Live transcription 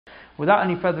without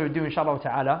any further ado, inshallah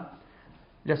ta'ala,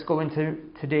 let's go into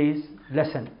today's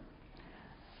lesson.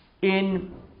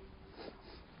 In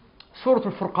Surah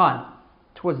Al-Furqan,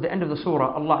 towards the end of the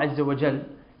surah, Allah Azza wa Jal,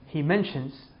 He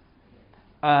mentions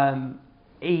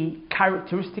a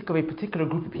characteristic of a particular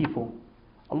group of people.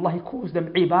 Allah, He calls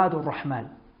them Ibad al-Rahman.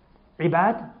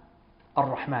 Ibad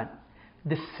al-Rahman.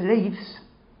 The slaves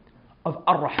of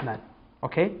Ar-Rahman.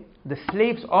 Okay? The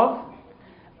slaves of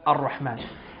Ar-Rahman.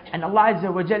 And Allah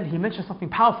Azza wa Jal, He mentions something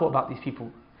powerful about these people.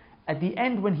 At the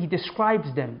end, when He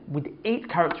describes them with 8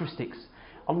 characteristics,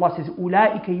 Allah says,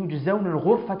 أُولَٰئِكَ يُجْزَوْنَ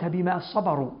الْغُرْفَةَ بِمَا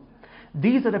صَبَرُوا.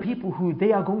 These are the people who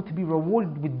they are going to be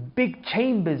rewarded with big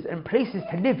chambers and places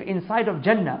to live inside of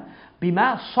Jannah.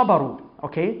 بِمَا صَبَرُوا.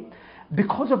 Okay?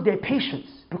 Because of their patience,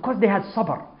 because they had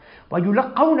sabr.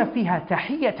 وَيُلَقَّوْنَ فِيهَا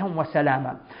تَحِيَّةً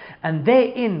وَسَلَامًا. And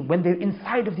therein, when they're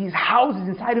inside of these houses,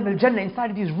 inside of Al-Jannah, inside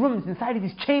of these rooms, inside of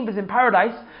these chambers in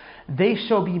paradise, they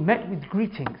shall be met with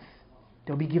greetings.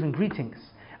 They'll be given greetings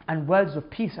and words of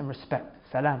peace and respect.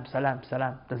 Salam, salam,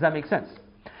 salam. Does that make sense?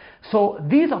 So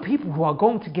these are people who are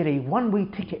going to get a one-way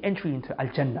ticket entry into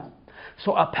Al-Jannah.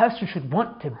 So a person should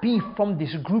want to be from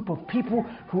this group of people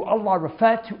who Allah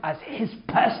referred to as His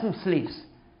personal slaves.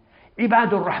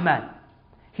 Ibadur Rahman.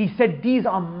 He said, these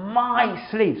are my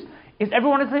slaves. Is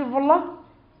everyone a slave of Allah?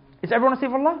 Is everyone a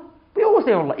slave of Allah? We all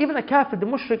slave of Allah. Even the kafir, the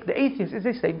mushrik, the atheist is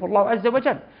a slave of Allah Azza wa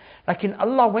Jal. Like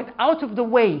Allah went out of the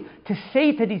way to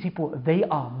say to these people, they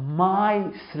are my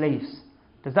slaves.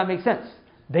 Does that make sense?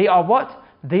 They are what?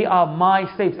 They are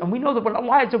my slaves. And we know that when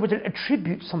Allah Azza wa Jal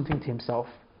attributes something to Himself,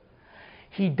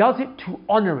 He does it to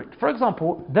honor it. For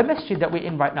example, the masjid that we're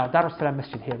in right now, Dar as-Salam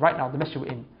Masjid here, right now, the masjid we're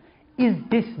in, is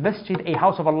this masjid a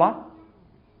house of Allah?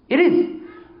 It is.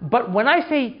 But when I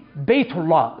say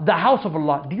Baytullah, the house of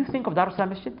Allah, do you think of Dar as-Salam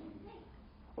Masjid?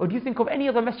 Or do you think of any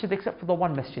other masjid except for the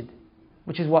one masjid?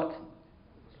 Which is what?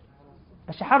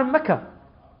 Masjid Haram Mecca.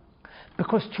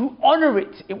 Because to honor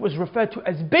it, it was referred to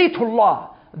as Baytullah,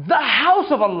 the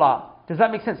house of Allah. Does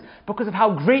that make sense? Because of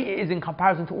how great it is in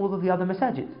comparison to all of the other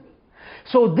masajid.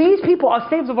 So these people are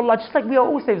slaves of Allah, just like we are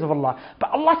all slaves of Allah.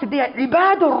 But Allah said they are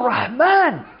Ibadur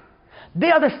Rahman.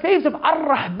 They are the slaves of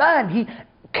Ar-Rahman. He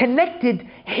connected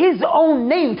His own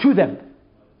name to them.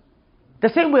 The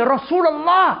same way,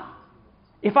 Rasulullah.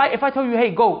 If I tell you,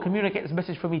 hey, go communicate this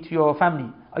message for me to your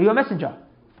family, are you a messenger?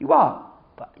 You are,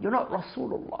 but you're not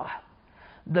Rasulullah.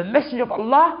 The messenger of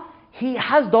Allah, he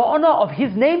has the honor of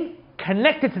his name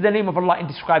connected to the name of Allah in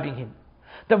describing him.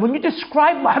 That when you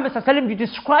describe Muhammad sallallahu alaihi wasallam, you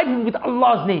describe him with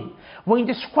Allah's name. When you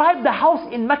describe the house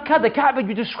in Mecca, the Kaaba,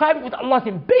 you describe it with Allah's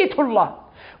name, Baytullah.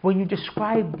 When you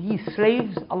describe these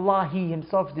slaves, Allah, He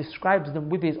Himself describes them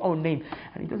with His own name.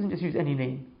 And He doesn't just use any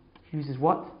name. He uses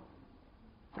what?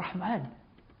 Rahman.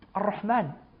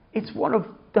 Ar-Rahman. It's one of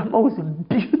the most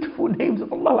beautiful names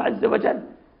of Allah Azza wa Jal.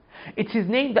 It's His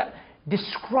name that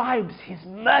describes His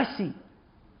mercy.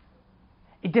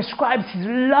 It describes His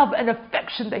love and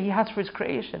affection that He has for His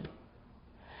creation.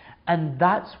 And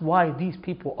that's why these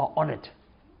people are honored.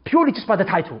 Purely just by the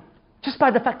title. Just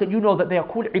by the fact that you know that they are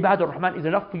called Ibadur Rahman is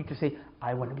enough for you to say,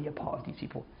 I want to be a part of these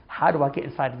people. How do I get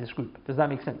inside of this group? Does that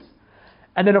make sense?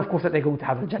 And then of course that they're going to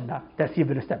have the Jannah. That's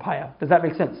even a step higher. Does that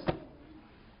make sense?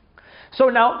 So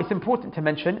now it's important to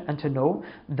mention and to know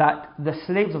that the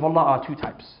slaves of Allah are 2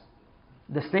 types.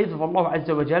 The slaves of Allah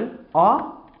Azza wa Jal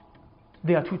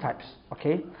there are 2 types.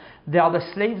 Okay? There are the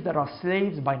slaves that are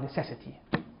slaves by necessity.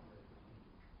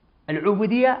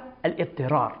 Al-Ubudiyya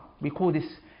al-Ibtirar. We call this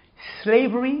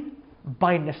slavery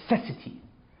by necessity.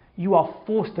 You are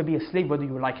forced to be a slave whether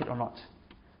you like it or not.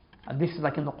 And this is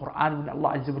like in the Quran when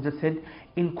Allah Azza wa Jalla said,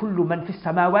 إِن كُلُّ مَنْ فِي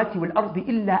السَّمَاوَاتِ وَالْأَرْضِ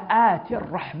إِلَّا آتِ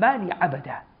الرَّحْمَنِ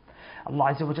عَبَدًا.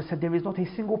 Allah Azza wa Jalla said there is not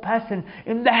a single person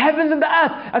in the heavens and the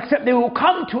earth except they will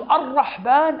come to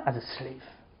Ar-Rahman as a slave.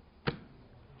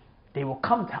 They will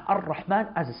come to Ar-Rahman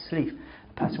as a slave.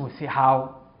 The person will say,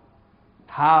 how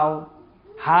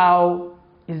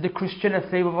is the Christian a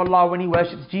slave of Allah when he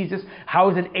worships Jesus? How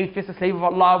is an atheist a slave of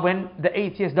Allah when the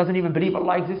atheist doesn't even believe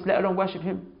Allah exists, let alone worship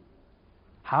Him?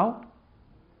 How?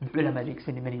 The ulama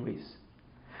explain in many ways.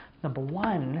 Number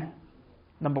one,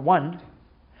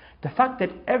 the fact that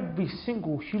every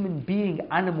single human being,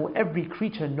 animal, every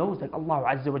creature knows that Allah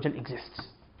Azza wa Jal exists.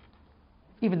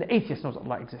 Even the atheist knows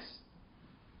Allah exists.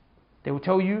 They will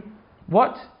tell you,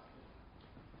 what?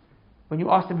 When you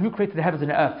ask them who created the heavens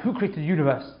and the earth, who created the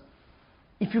universe?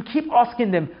 If you keep asking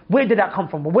them, where did that come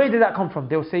from? Where did that come from?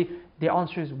 They'll say, the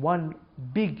answer is one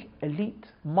big, elite,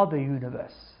 mother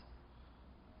universe.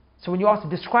 So when you ask to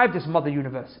describe this mother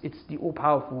universe, it's the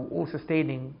all-powerful,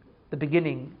 all-sustaining, the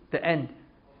beginning, the end.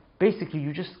 Basically,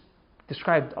 you just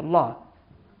described Allah,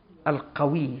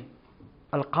 Al-Qawi,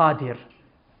 Al-Qadir,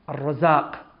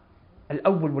 Al-Razaq,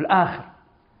 Al-Awwal wal-Akhir.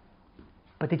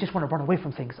 But they just want to run away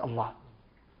from saying it's Allah.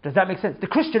 Does that make sense? The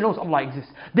Christian knows Allah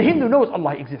exists. The Hindu knows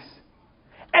Allah exists.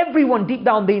 Everyone deep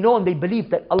down, they know and they believe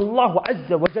that Allah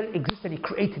Azza wa Jal exists and He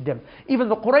created them. Even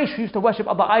the Quraysh who used to worship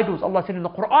other idols, Allah said in the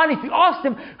Quran, if you ask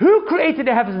them, who created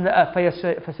the heavens and the earth?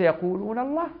 فَسَيَقُولُونَ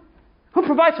اللَّهِ. Who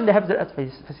provides from the heavens and the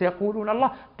earth? فَسَيَقُولُونَ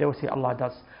اللَّهِ. They will say Allah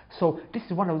does. So this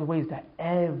is one of the ways that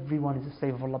everyone is a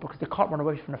slave of Allah, because they can't run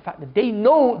away from the fact that they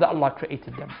know that Allah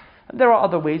created them. And there are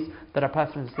other ways that a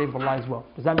person is a slave of Allah as well.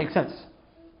 Does that make sense?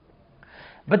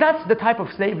 But that's the type of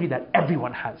slavery that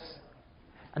everyone has.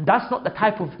 And that's not the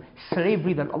type of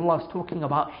slavery that Allah is talking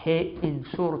about here in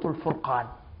Surah Al-Furqan.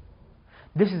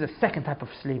 This is the second type of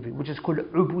slavery, which is called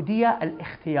Ubudiyya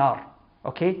al-Ikhtiyar.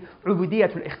 Okay?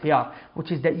 Ubudiyya al-Ikhtiyar,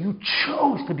 which is that you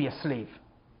chose to be a slave.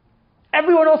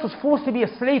 Everyone else was forced to be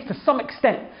a slave to some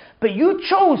extent, but you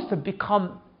chose to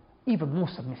become even more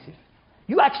submissive.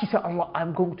 You actually said, Allah,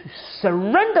 I'm going to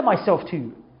surrender myself to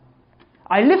you.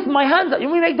 I lift my hands up. You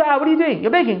make dua, what are you doing?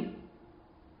 You're begging.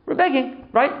 We're begging,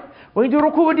 right? When you do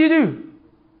ruku, what do?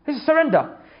 This is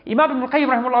surrender. Imam Ibn Qayyim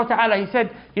rahimahullah ta'ala, he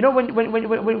said, you know when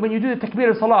you do the takbir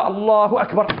of salah, Allahu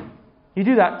Akbar, you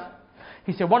do that.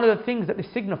 He said one of the things that this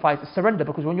signifies is surrender,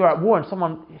 because when you're at war and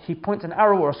someone, he points an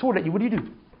arrow or a sword at you, what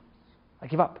do? I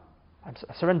give up. I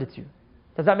surrender to you.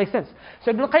 Does that make sense?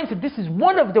 So Ibn Qayyim said this is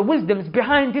one of the wisdoms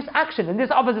behind this action, and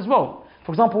there's others as well.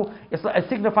 For example, it's like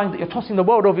signifying that you're tossing the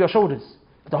world over your shoulders.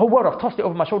 The whole world, I've tossed it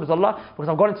over my shoulders, Allah, because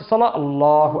I've gone into salah,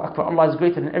 Allahu Akbar, Allah is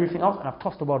greater than everything else, and I've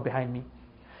tossed the world behind me.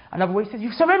 Another way he says,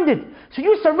 you've surrendered. So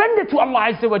you surrendered to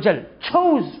Allah Azza wa Jal.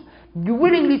 You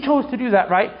willingly chose to do that,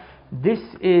 right? This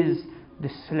is the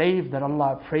slave that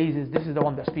Allah praises. This is the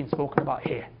one that's been spoken about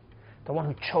here. The one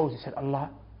who chose, he said, Allah,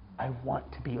 I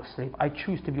want to be your slave. I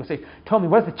choose to be your slave. Tell me,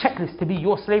 where's the checklist to be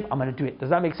your slave? I'm going to do it.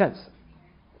 Does that make sense?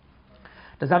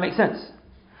 Does that make sense?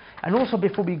 And also,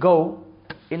 before we go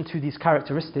into these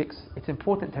characteristics, it's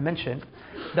important to mention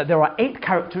that there are 8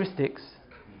 characteristics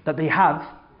that they have,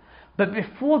 but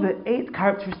before the 8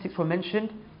 characteristics were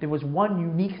mentioned, there was one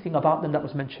unique thing about them that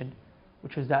was mentioned,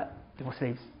 which was that they were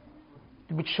slaves.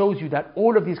 Which shows you that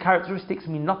all of these characteristics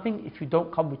mean nothing if you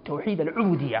don't come with Tawheed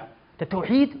al-Ubudiyya, the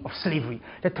Tawheed of slavery,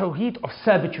 the Tawheed of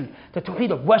servitude, the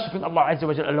Tawheed of worshipping Allah Azza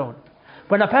wa Jalla alone.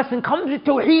 When a person comes with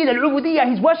Tawheed al-Ubudiyya,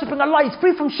 he's worshipping Allah, he's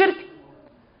free from shirk,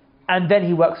 and then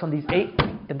he works on these 8,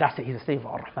 then that's it, he's a slave of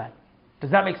Ar-Rahman.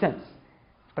 Does that make sense?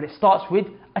 But it starts with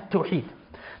at-Tawheed.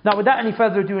 Now without any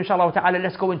further ado, inshallah ta'ala,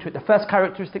 let's go into it. The first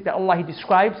characteristic that Allah He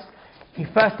describes,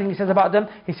 first thing He says about them,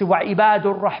 He says, وَعِبَادُ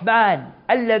الرَّحْمَنِ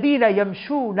الَّذِينَ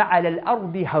يَمْشُونَ عَلَى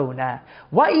الْأَرْضِ هَوْنًا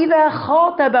وَإِذَا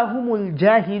خَاطَبَهُمُ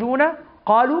الْجَاهِلُونَ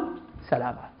قَالُوا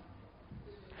سَلَامًا.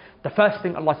 The first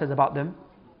thing Allah says about them,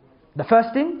 the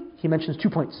first thing, He mentions 2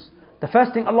 points. The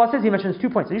first thing Allah says, He mentions 2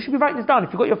 points. And you should be writing this down.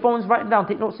 If you've got your phones, write it down,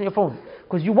 take notes on your phone.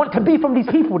 Because you want to be from these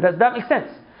people. Does that make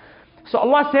sense? So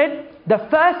Allah said, the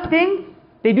first thing,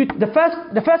 they do, the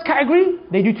first category,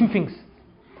 they do 2 things.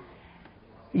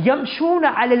 يَمْشُونَ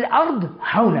عَلَى الْأَرْضِ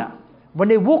هَوْنًا. When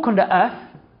they walk on the earth,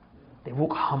 they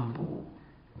walk humble.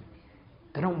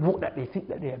 They don't walk that they think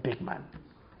that they're a big man.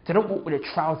 They don't walk with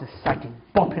their trousers sagging,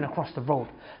 bopping across the road.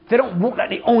 They don't walk like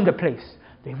they own the place.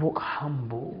 They walk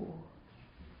humble.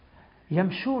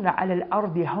 يَمْشُونَ عَلَى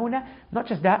الْأَرْضِ هَوْنًا. Not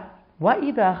just that,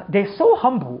 وَإِذَا, they're so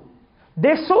humble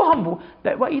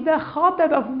that وَإِذَا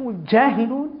خَاطَبَهُمُ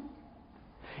الْجَاهِلُونَ.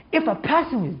 If a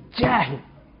person is jahil,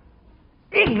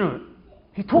 ignorant,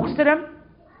 he talks to them,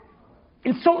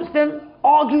 insults them,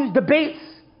 argues, debates,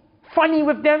 funny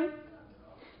with them,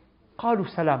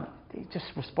 قَالُوا سَلَامًا. They just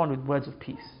respond with words of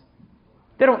peace.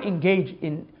 They don't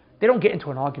get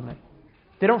into an argument.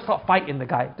 They don't start fighting the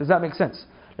guy. Does that make sense?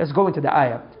 Let's go into the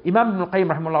ayah. Imam Ibn Qayyim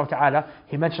rahimahullah ta'ala,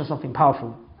 he mentioned something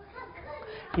powerful.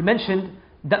 He mentioned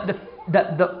that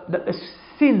the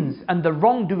sins and the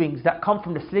wrongdoings that come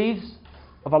from the slaves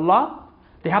of Allah,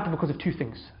 they happen because of 2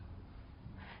 things.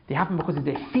 They happen because of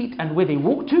their feet and where they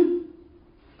walk to,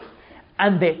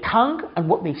 and their tongue and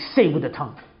what they say with the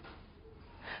tongue.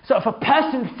 So if a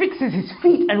person fixes his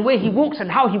feet and where he walks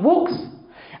and how he walks,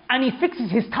 and he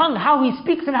fixes his tongue, how he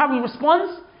speaks and how he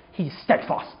responds, he's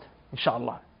steadfast,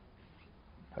 inshallah.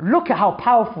 Look at how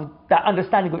powerful that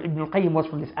understanding of Ibn Qayyim was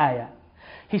from this ayah.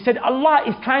 He said Allah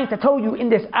is trying to tell you in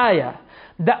this ayah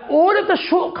that all of the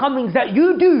shortcomings that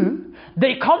you do,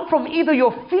 they come from either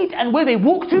your feet and where they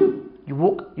walk to.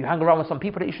 You hang around with some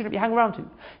people that you shouldn't be hanging around to.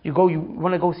 You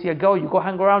want to go see a girl, you go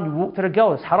hang around, you walk to the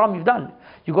girl, it's haram you've done.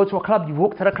 You go to a club, you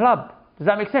walk to the club. Does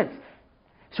that make sense?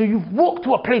 So you've walked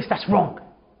to a place that's wrong.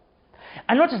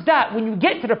 And not just that, when you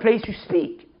get to the place you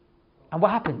speak. And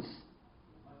what happens?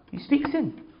 You speak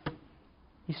sin.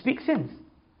 You speak sins.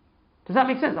 Does that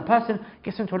make sense? A person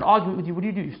gets into an argument with you, what do?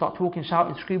 You start talking,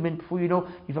 shouting, screaming. Before you know,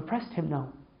 you've oppressed him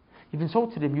now. You've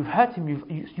insulted him, you've hurt him,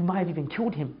 you might have even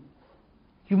killed him.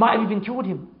 You might have even killed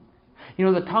him. You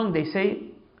know, the tongue, they say,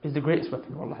 is the greatest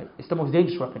weapon. Wallahi. It's the most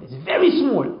dangerous weapon. It's very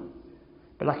small.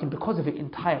 But like, because of it,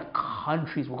 entire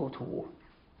countries will go to war.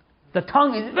 The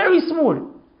tongue is very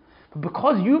small. But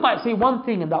because you might say one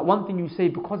thing, and that one thing you say,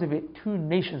 because of it, 2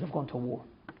 nations have gone to war.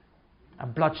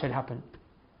 And bloodshed happened.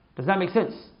 Does that make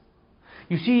sense?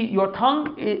 You see, your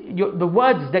tongue, the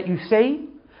words that you say,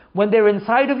 when they're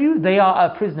inside of you, they are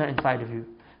a prisoner inside of you.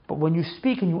 But when you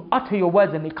speak and you utter your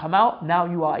words and they come out, now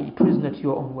you are a prisoner to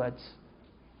your own words.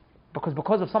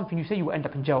 Because of something you say, you will end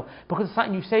up in jail. Because of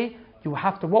something you say, you will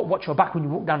have to watch your back when you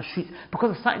walk down the streets.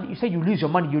 Because of something that you say, you lose your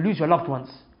money, you lose your loved ones.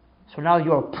 So now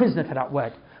you're a prisoner to that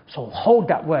word. So hold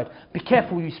that word. Be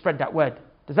careful when you spread that word.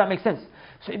 Does that make sense?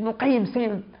 So Ibn Qayyim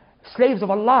saying, slaves of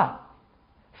Allah,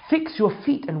 fix your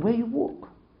feet and where you walk.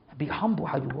 Be humble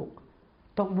how you walk.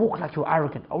 Don't walk like you're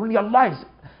arrogant. Only Allah is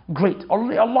great.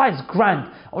 Only Allah is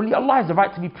grand. Only Allah has the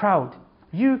right to be proud.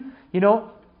 You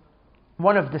know,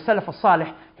 one of the Salaf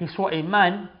al-Salih, he saw a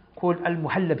man called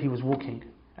Al-Muhallab, he was walking.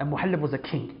 And Muhallab was a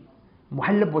king.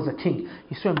 Muhallab was a king.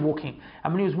 He saw him walking.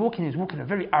 And when he was walking in a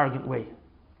very arrogant way.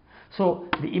 So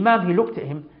the Imam, he looked at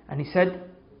him and he said,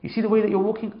 you see the way that you're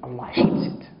walking? Allah hates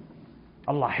it.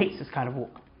 Allah hates this kind of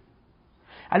walk.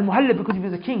 Al-Muhallab, because he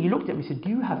was a king, he looked at me and said, do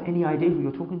you have any idea who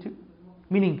you're talking to?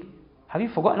 Meaning, have you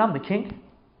forgotten I'm the king?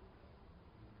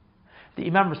 The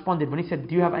Imam responded, when he said,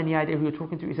 do you have any idea who you're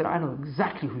talking to? He said, I know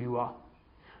exactly who you are.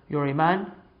 You're a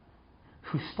man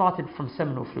who started from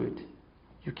seminal fluid.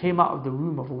 You came out of the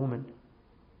womb of a woman.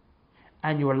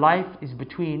 And your life is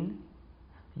between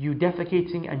you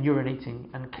defecating and urinating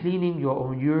and cleaning your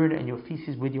own urine and your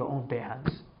feces with your own bare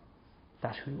hands.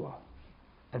 That's who you are.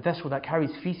 A vessel that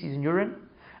carries feces and urine,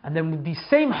 and then with these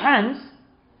same hands,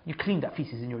 you clean that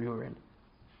feces in your urine.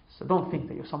 So don't think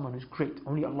that you're someone who's great.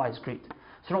 Only Allah is great.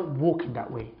 So don't walk in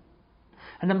that way.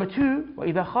 And number 2,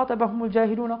 وَإِذَا خَاطَبَهُمُ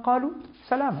الْجَاهِلُونَ قَالُوا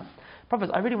سَلَامًا. Brothers,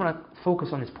 I really want to focus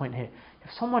on this point here.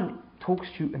 If someone talks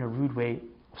to you in a rude way,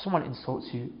 if someone insults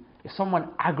you, if someone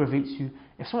aggravates you,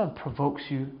 if someone provokes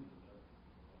you,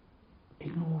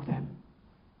 ignore them.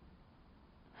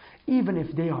 Even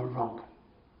if they are wrong.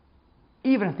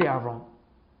 Even if they are wrong.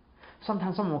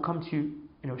 Sometimes someone will come to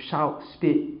you, shout,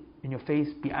 spit in your face,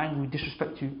 be angry,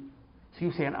 disrespect you. So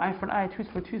you say, an eye for an eye, a tooth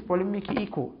for a tooth, bro, let me make it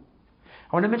equal.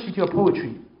 I want to mention to you a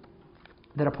poetry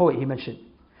that a poet he mentioned.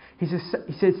 He says,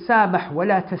 سامح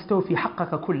ولا تستوفي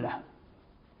حقك كله.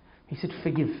 He said,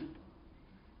 forgive.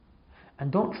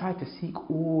 And don't try to seek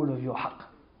all of your haqq.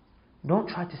 Don't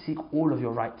try to seek all of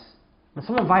your rights. When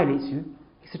someone violates you,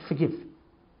 he said, forgive. You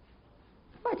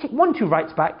might take 1-2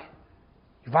 rights back.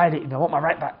 You violate me, I want my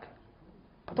right back.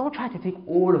 But don't try to take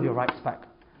all of your rights back.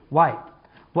 Why?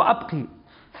 وَأَبْقِي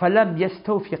فَلَمْ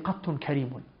يَسْتَوْفِ قَطٌ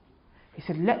كَرِيمٌ. He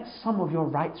said, let some of your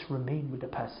rights remain with the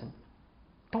person.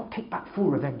 Don't take back full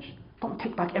revenge. Don't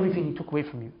take back everything he took away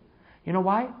from you. You know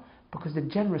why? Because the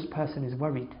generous person is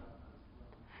worried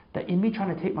that in me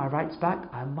trying to take my rights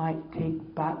back, I might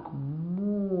take back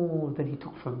more than he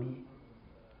took from me.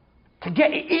 To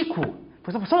get it equal. For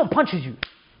example, someone punches you.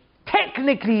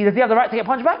 Technically, does he have the right to get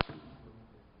punched back?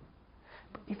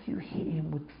 But if you hit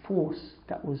him with force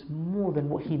that was more than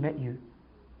what he met you,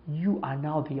 you are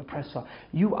now the oppressor.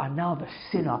 You are now the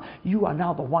sinner. You are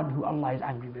now the one who Allah is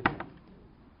angry with.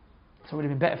 So it would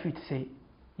have been better for you to say,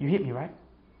 you hit me, right?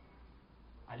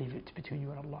 I leave it between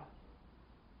you and Allah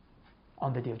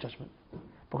on the day of judgment.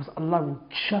 Because Allah will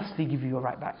justly give you your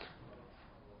right back.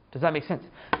 Does that make sense?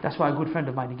 That's why a good friend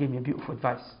of mine, he gave me a beautiful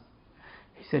advice.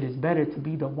 He said, it's better to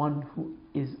be the one who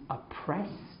is oppressed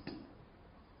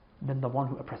than the one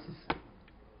who oppresses.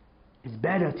 It's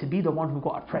better to be the one who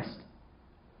got oppressed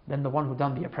than the one who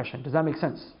done the oppression. Does that make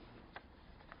sense?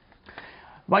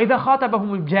 وَإِذَا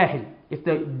خَاطَبَهُمُ الْجَاهِلِ. If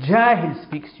the jahil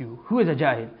speaks to you, who is a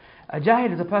jahil? A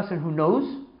jahil is a person who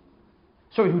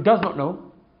who does not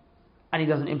know, and he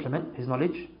doesn't implement his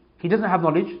knowledge. He doesn't have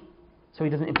knowledge, so he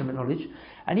doesn't implement knowledge.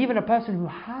 And even a person who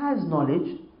has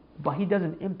knowledge, but he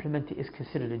doesn't implement it, is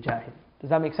considered a jahil. Does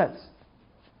that make sense?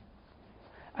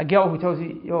 A girl who tells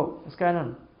you, yo, what's going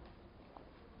on?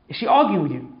 Is she arguing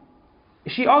with you?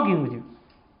 Is she arguing with you?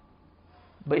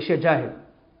 But is she a jahil?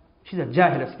 She's a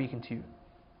jahila speaking to you.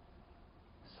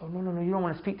 So no, you don't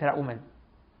want to speak to that woman.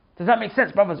 Does that make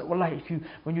sense, brothers? Wallahi,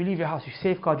 when you leave your house, you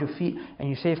safeguard your feet and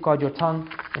you safeguard your tongue,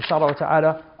 inshallah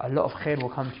ta'ala, a lot of khair will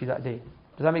come to you that day.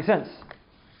 Does that make sense?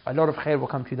 A lot of khair will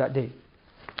come to you that day.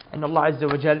 And Allah Azza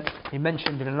wa Jal, He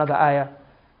mentioned in another ayah,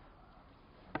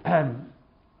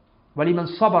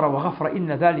 وَلِمَنْ صَبَرَ وَغَفْرَ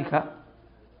إِنَّ ذَلِكَ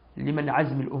لمن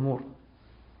عزم الأمور.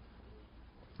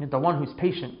 The one who is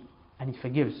patient and he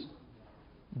forgives.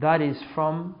 That is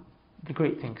from the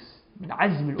great things. من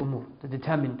عزم الأمور, the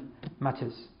determined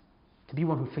matters. To be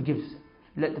one who forgives,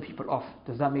 let the people off.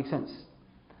 Does that make sense?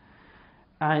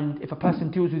 And if a person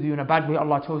deals with you in a bad way,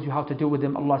 Allah tells you how to deal with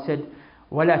them. Allah said,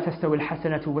 وَلَا تَسْتَوِ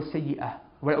الْحَسَنَةُ وَالسَّيِّئَةُ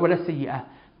وَلَا السَّيِّئَةُ.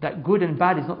 That good and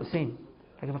bad is not the same.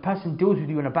 Like if a person deals with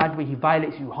you in a bad way, he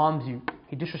violates you, harms you,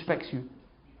 he disrespects you.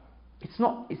 It's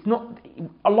not,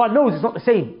 Allah knows it's not the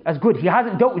same as good. He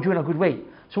hasn't dealt with you in a good way.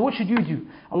 So what should you do?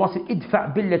 Allah said,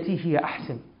 idfa' billati hiya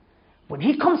ahsan. When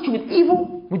he comes to you with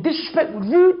evil, with disrespect, with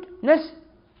rudeness,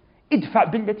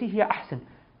 idfa' billati hiya ahsan.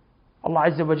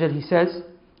 Allah Azza wa Jal, He says,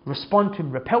 respond to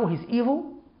him, repel his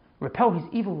evil with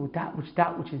that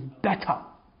which is better.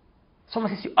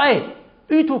 Someone says to you, hey,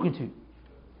 who are you talking to?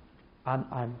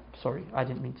 I'm sorry, I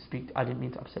didn't mean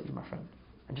to upset you, my friend.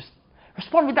 And just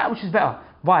respond with that which is better.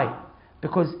 Why?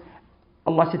 Because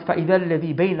Allah said, فَإِذَا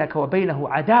الَّذِي بَيْنَكَ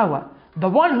وَبَيْنَهُ عَدَاوَةٌ. The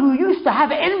one who you used to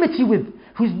have enmity with,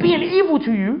 who's being evil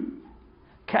to you,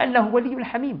 كَأَنَّهُ وَلِيٌّ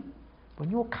حَمِيمٌ. When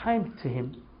you're kind to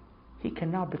him, he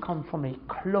can now become from a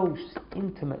close,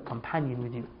 intimate companion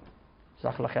with you.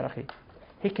 Jazakallah khair, akhi.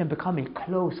 He can become a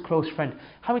close friend.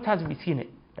 How many times have we seen it?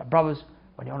 That brothers,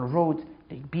 when they're on the road,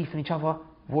 they beefing each other,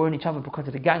 warring each other because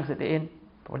of the gangs that they're in.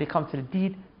 But when they come to the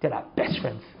deed, they're like best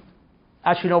friends.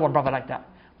 I actually know one brother like that.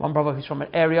 One brother who's from an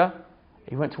area,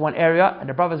 he went to one area, and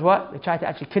the brothers what? They tried to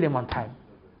actually kill him one time.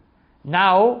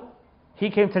 Now,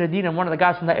 he came to the deen, and one of the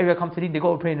guys from that area come to the deen, they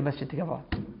go and pray in the masjid together.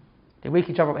 They wake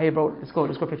each other up, hey bro, let's go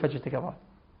pray Fajr together.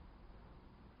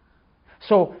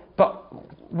 So, but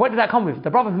what did that come with?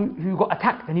 The brother who got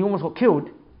attacked and he almost got killed,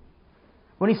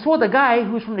 when he saw the guy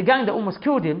who was from the gang that almost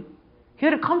killed him, he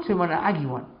didn't come to him on an aggy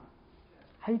one.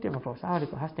 How you doing, my bro?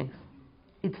 How's things?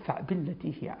 Idfa'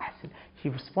 billati hiya ahsan. He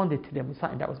responded to them with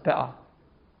something that was better.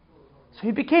 So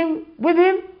he became with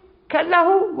him,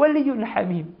 كَأَنَّهُ وَلِيٌّ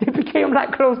حَمِيمٌ. They became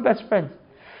like close best friends.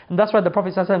 And that's why the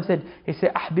Prophet ﷺ said, he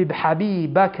said, أَحْبِبْ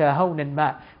حَبِيبَكَ هَوْنًا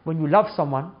مَا. When you love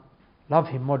someone, love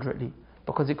him moderately.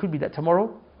 Because it could be that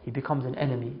tomorrow, he becomes an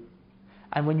enemy.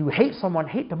 And when you hate someone,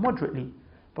 hate them moderately.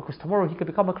 Because tomorrow he could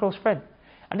become a close friend.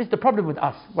 And this is the problem with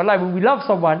us. Wallahi, when we love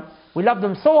someone, we love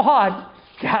them so hard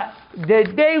that the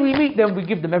day we meet them, we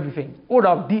give them everything. All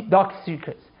our deep, dark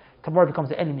secrets. Tomorrow becomes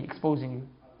an enemy exposing you.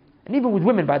 And even with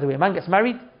women, by the way, a man gets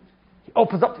married, he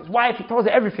opens up to his wife, he tells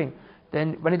her everything.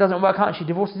 Then when it doesn't work out and she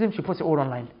divorces him, she puts it all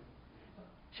online.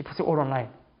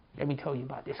 Let me tell you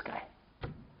about this guy.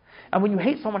 And when you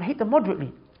hate someone, hate them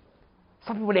moderately.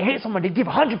 Some people, they hate someone, they give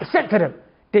 100% to them.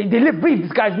 They live, breathe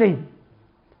this guy's name.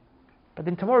 But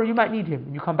then tomorrow you might need him,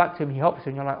 and you come back to him, he helps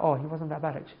you, and you're like, oh, he wasn't that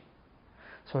bad actually.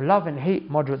 So love and hate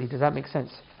moderately, does that make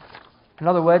sense? In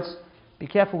other words, be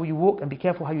careful where you walk and be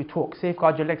careful how you talk.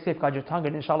 Safeguard your legs, safeguard your tongue,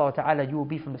 and inshallah ta'ala you will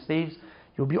be from the slaves.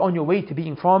 You'll be on your way to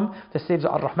being from the slaves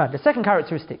of Ar-Rahman. The second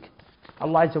characteristic,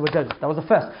 Allah Azza wa Jalla. That was the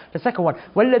first. The second one,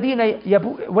 وَالَّذِينَ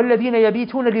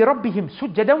يَبِيتُونَ لِرَبِّهِمْ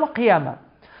سُجَّدًا وَقِيَامًا.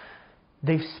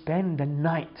 They spend the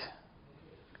night.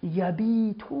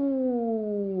 يَبِيتُونَ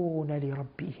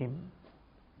لِرَبِّهِمْ.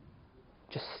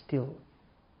 Just still.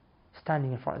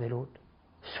 Standing in front of the Lord.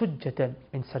 سُجَّدًا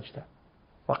in sajda.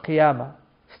 وَقِيَامًا.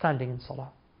 Standing in salah.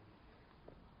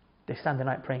 They stand the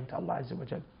night praying to Allah Azza wa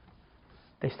Jalla.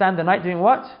 They stand the night doing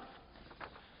what?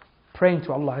 Praying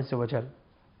to Allah Azza wa Jal.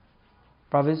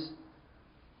 Brothers,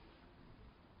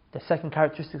 the second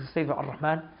characteristic of the slaves of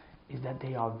Ar-Rahman is that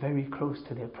they are very close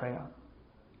to their prayer.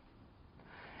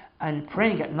 And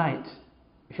praying at night,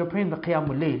 if you're praying the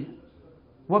Qiyamul Layl,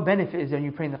 what benefit is there when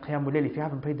you praying the Qiyamul Layl if you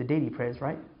haven't prayed the daily prayers,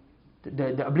 right?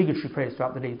 The obligatory prayers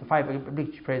throughout the day, the 5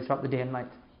 obligatory prayers throughout the day and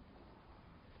night.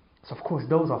 So of course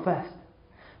those are first.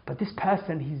 But this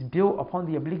person, he's built upon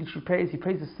the obligatory prayers. He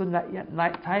prays the sunnah at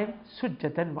night time.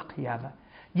 Sujjatan wa qiyamah.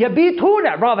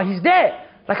 Yabituna, rather, he's there.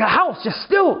 Like a house, just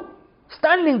still.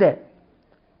 Standing there.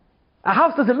 A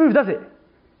house doesn't move, does it?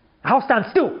 A house stands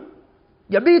still.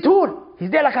 Yabitun. He's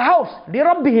there like a house.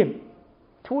 لِرَبِّهِمْ.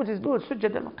 Towards his Lord.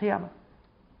 Sujjatan wa qiyamah.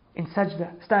 In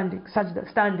sajda,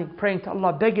 standing, praying to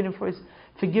Allah, begging Him for His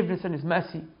forgiveness and His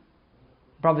mercy.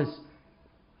 Brothers,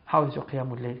 how is your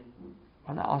Qiyamul Layl?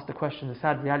 When I ask the question, the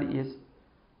sad reality is,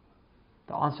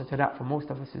 the answer to that for most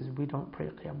of us is we don't pray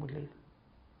Qiyamul Layl.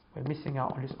 We're missing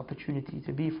out on this opportunity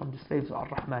to be from the slaves of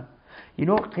Ar-Rahman. You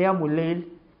know, Qiyamul Layl,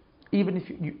 even if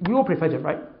we all pray Fajr,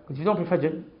 right? Because if you don't pray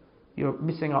Fajr, you're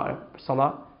missing out on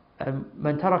Salah.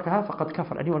 Man tarakaha faqad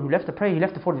kafar. Anyone who left to pray, he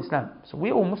left to follow Islam. So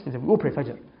we're all Muslims and we all pray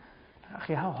Fajr.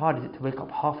 How hard is it to wake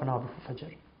up half an hour before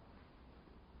Fajr?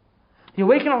 You're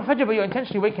waking up for Fajr, but you're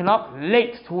intentionally waking up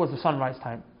late towards the sunrise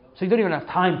time. So you don't even have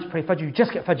time to pray Fajr, you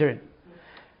just get Fajr in.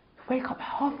 wake up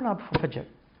half an hour before Fajr,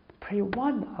 pray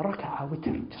 1 rak'ah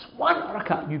witr, just 1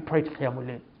 rak'ah, you pray to Qiyamul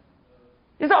Layl.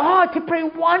 Is that hard to pray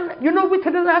 1? You know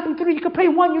witr doesn't have to be 3, you can pray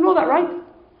 1, you know that, right?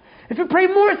 If you pray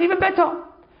more, it's even better.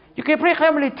 You can pray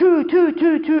Qiyamul Layl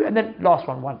 2, and then last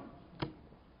one 1.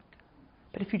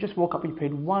 But if you just woke up and you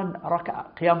prayed 1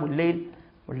 rak'ah Qiyamul Layl,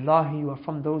 wallahi, you are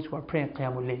from those who are praying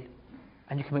Qiyamul Layl.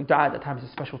 And you can make dua at that time, it's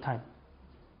a special time.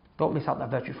 Don't miss out that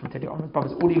virtue from today onwards,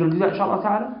 brothers. All you're going to do that, inshallah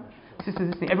ta'ala? Sisters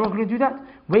listening, everyone going to do that?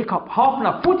 Wake up, half an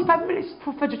hour, 45 minutes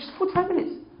for Fajr, just 45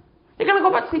 minutes. You're going to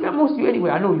go back to sleep, and most of you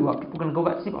anyway, I know you are. People are going to go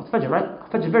back to sleep after Fajr, right?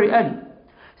 Fajr is very early.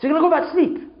 So you're going to go back to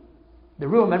sleep. The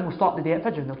real men will start the day at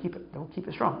Fajr and they'll keep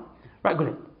it strong. Right,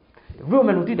 good. The real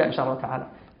men will do that, inshallah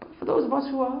ta'ala. But for those of us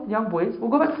who are young boys,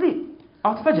 we'll go back to sleep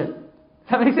after Fajr.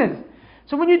 Does that make sense?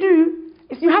 So when you do,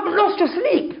 you haven't lost your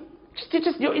sleep.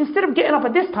 Instead of getting up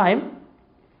at this time,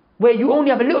 where you only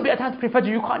have a little bit of time to pray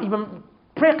Fajr, you can't even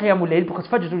pray Qiyamul Layl because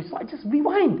Fajr is already started. Just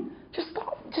rewind. Just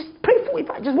stop. Just pray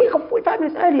 45. Just wake up 45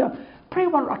 minutes earlier. Pray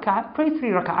 1 rak'ah, pray 3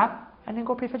 rak'ah, and then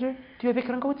go pray Fajr, do your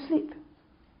dhikr and go to sleep.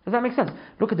 Does that make sense?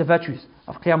 Look at the virtues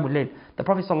of Qiyamul Layl. The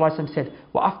Prophet ﷺ said,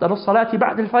 وَأَفْضَلُ الصَّلَاةِ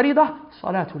بَعْدَ الْفَرِيضَةِ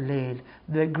صَلَاةُ اللَّيْلِ.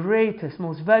 The greatest,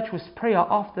 most virtuous prayer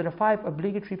after the 5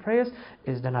 obligatory prayers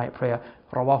is the night prayer.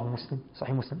 رواه Muslim,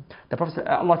 Sahih Muslim. The Prophet said,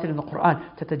 Allah said in the Quran,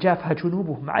 تَتَجَافَى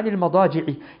جُنُوبُهُمْ عَنِ الْمَضَاجِعِ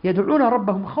يَدْعُونَ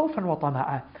رَبَّهُمْ خَوْفًا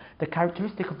وَطَمَعًا. The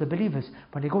characteristic of the believers,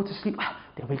 when they go to sleep,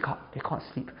 they wake up, they can't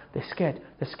sleep, they're scared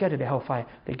of the hellfire,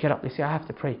 they get up, they say, I have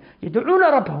to pray. يَدْعُونَ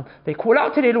رَبَّهُم. They call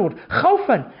out to their Lord,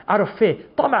 خَوْفًا, out of fear,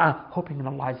 طَمَعًا, hoping in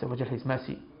Allah Azza wa Jalla, His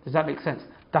mercy. Does that make sense?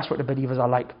 That's what the believers are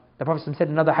like. The Prophet said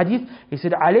in another hadith, he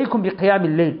said, عَلَيْكُمْ بِقِيَامِ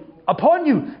اللَّيْلِ. Upon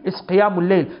you is قِيَامُ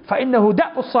اللَّيْلِ فَإِنَّهُ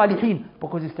دَأْبُ الصَّالِحِينَ.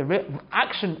 Because it's the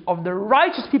action of the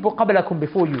righteous people قَبْلَكُمْ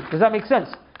before you. Does that make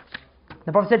sense?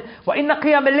 The Prophet said, وَإِنَّ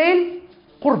قِيَامَ اللَّيْلِ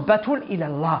قُرْبَةٌ إِلَى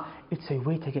اللَّهِ. It's a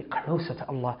way to get closer to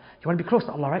Allah. You want to be close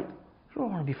to Allah, right? You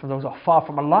don't want to be from those who are far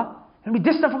from Allah. You want to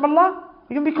be distant from Allah?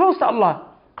 You want to be close to Allah.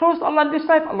 Close to Allah in this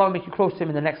life, Allah will make you close to Him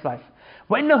in the next life.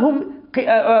 وَإِنَّ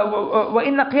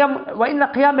قِيَامَ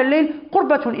اللَّيْلِ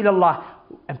قُرْبَةٌ إِلَى اللَّهِ.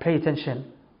 And pay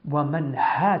attention.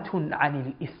 وَمَنْهَاتٌ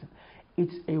عَنِ الْإِثْمِ.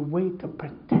 It's a way to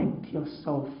protect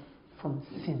yourself from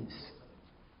sins.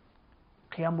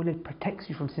 Qiyamul Layl protects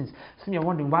you from sins. Some of you are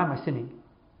wondering, why am I sinning?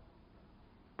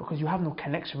 Because you have no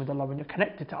connection with Allah. When you're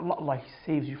connected to Allah, Allah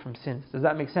saves you from sins. Does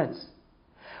that make sense?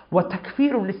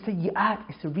 وَتَكْفِيرٌ لِلسَّيِّئَاتِ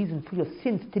is the reason for your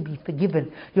sins to be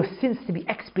forgiven, your sins to be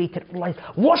expiated. Allah is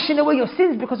washing away your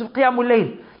sins because of Qiyamul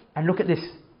Layl. And look at this.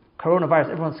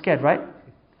 Coronavirus, everyone's scared, right?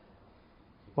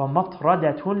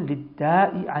 وَمَطْرَدَةٌ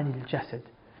لِلدَّاءِ عَنِ الْجَسَدِ.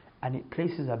 And it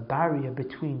places a barrier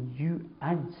between you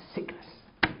and sickness.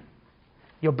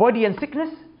 Your body and sickness,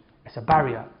 it's a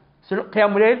barrier. So look,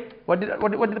 Qiyamul Layl, what did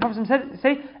the Prophet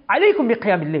say? عَلَيْكُمْ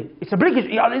بِقِيَامِ اللَّيْل. It's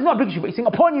obligatory, it's not obligatory, but it's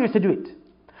upon you is to do it.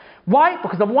 Why?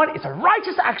 Because number 1, it's a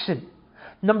righteous action.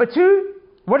 Number 2,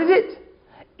 what is it?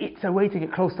 It's a way to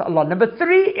get close to Allah. Number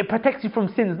 3, it protects you from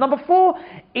sins. Number 4,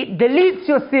 it deletes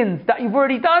your sins that you've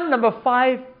already done. Number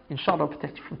 5, inshallah,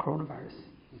 protects you from coronavirus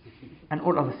and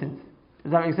all other sins.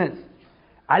 Does that make sense?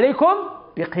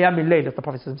 Alaykum bi qiyamil layl, as the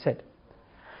Prophet said.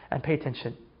 And pay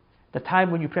attention. The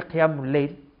time when you pray qiyamul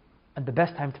layl, and the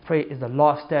best time to pray is the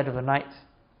last third of the night.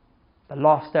 The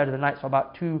last third of the night, so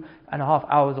about 2.5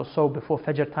 hours or so before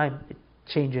Fajr time, it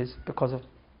changes because of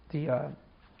the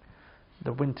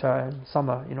winter and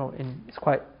summer. It's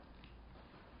quite.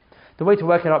 The way to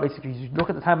work it out basically is you look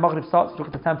at the time Maghrib starts, look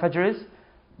at the time Fajr is,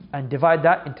 and divide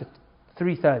that into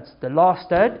 3/3. The last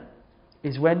third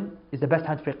is the best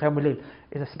time to pray Qiyamul Layl.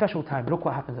 It's a special time. Look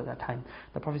what happens at that time.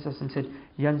 The Prophet said,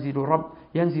 يَنْزِلُ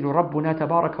رَبُّنَا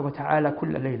تَبَارَكَ وَتَعَالَى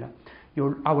كُلَّ لَيْلَةٍ.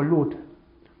 Our Lord,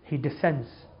 He descends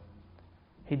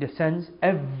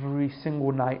every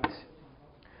single night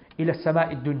إِلَى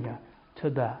السَّمَاءِ الدُّنْيَا, to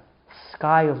the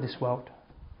sky of this world,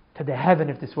 to the heaven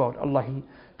of this world. Allah, He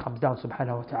comes down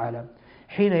subhanahu wa ta'ala.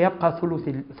 حِينَ يَبْقَى ثُلُثُ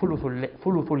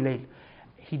اللَّيْلِ.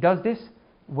 He does this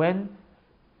when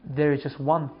there is just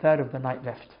 1/3 of the night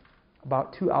left,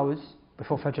 about 2 hours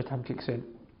before Fajr time kicks in.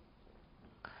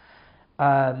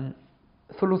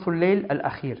 ثُلُثُ اللَّيْلِ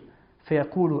الْأَخِيرِ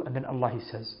فَيَقُولُ, and then Allah, He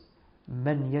says,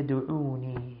 مَنْ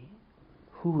يَدْعُونِي,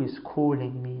 who is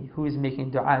calling me, who is making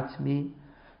dua to me,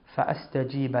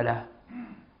 فَأَسْتَجِيبَ لَهُ,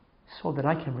 so that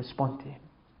I can respond to him.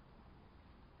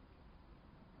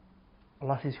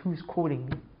 Allah says, who is calling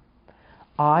me?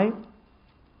 I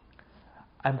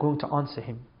am going to answer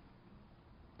him.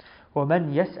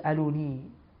 وَمَنْ يَسْأَلُنِي,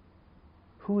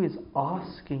 who is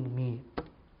asking me,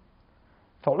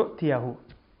 فَأُعْتِيَهُ,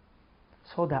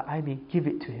 so that I may give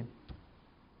it to him.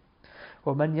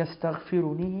 وَمَنْ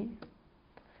يَسْتَغْفِرُنِي,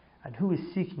 and who is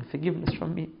seeking forgiveness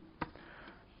from me,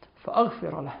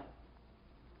 فأغفر له,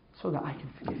 so that I can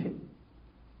forgive him.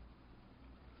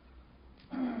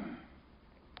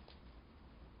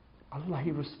 Allah,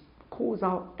 He calls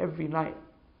out every night,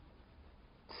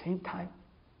 same time,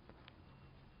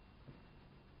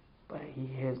 but He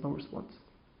hears no response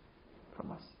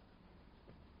from us.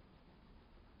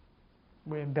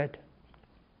 We're in bed,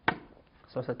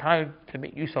 so it's a time to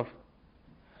make use of.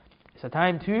 It's a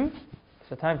time to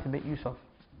make use of.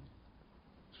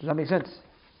 Does that make sense?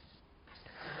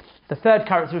 The third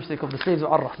characteristic of the slaves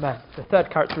of Ar-Rahman, the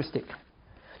third characteristic,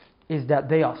 is that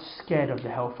they are scared of the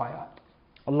hellfire.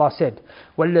 Allah said,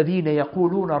 وَالَّذِينَ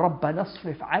يَقُولُونَ رَبَّنَا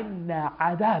اصْرِفْ عَنَّا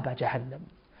عَذَابَ جَهَنَّمَ.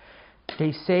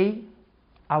 They say,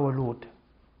 our Lord,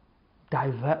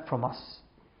 divert from us.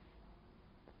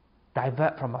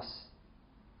 Divert from us.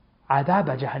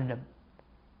 عَذَابَ جَهَنَّمَ,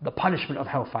 the punishment of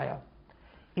hellfire.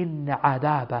 إِنَّ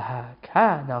عَذَابَهَا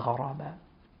كَانَ غَرَامًا.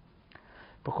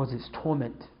 Because its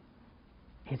torment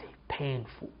is a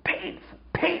painful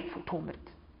torment.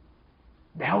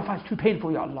 The hellfire is too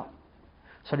painful, Ya Allah.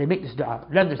 So they make this dua.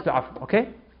 Learn this dua, okay?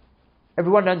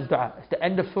 Everyone learn this dua. It's the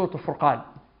end of Surah Al-Furqan.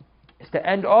 It's the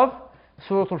end of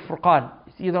Surah Al-Furqan.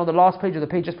 It's either on the last page or the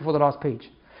page just before the last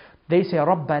page. They say,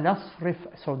 رَبَّنَا اصْرِفْ,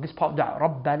 so this part of dua,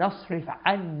 رَبَّنَا اصْرِفْ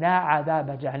عَنَّا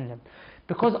عَذَابَ جَهَنَّمَ.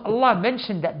 Because Allah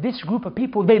mentioned that this group of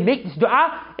people, they make this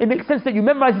dua, it makes sense that you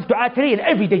memorize this dua today and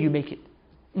every day you make it.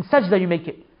 In sajda you make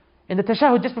it. In the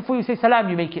tashahud, just before you say salam,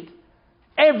 you make it.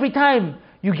 Every time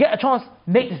you get a chance,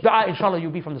 make this dua, inshallah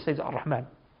you'll be from the slaves of Ar-Rahman.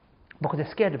 Because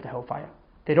they're scared of the hellfire.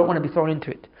 They don't want to be thrown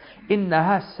into it.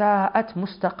 إِنَّهَا سَاءَتْ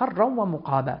مُسْتَقَرًّا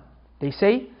وَمُقَامًا. They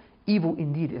say, evil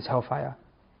indeed is hellfire.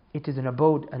 It is an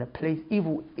abode and a place,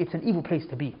 evil, it's an evil place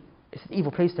to be. It's an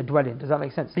evil place to dwell in. Does that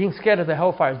make sense? Being scared of the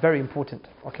hellfire is very important,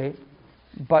 okay?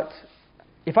 But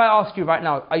if I ask you right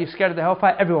now, are you scared of the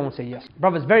hellfire? Everyone will say yes.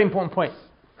 Brothers, very important point.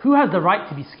 Who has the right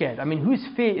to be scared? I mean, whose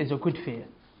fear is a good fear?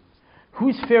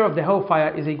 Whose fear of the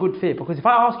hellfire is a good fear? Because if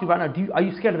I ask you right now, are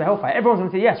you scared of the hellfire? Everyone's going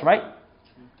to say yes, right?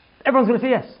 Everyone's going to say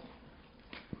yes.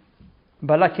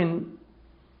 But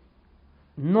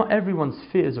not everyone's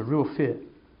fear is a real fear.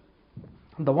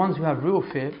 The ones who have real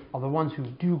fear are the ones who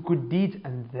do good deeds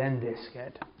and then they're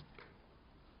scared.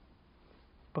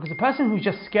 Because the person who's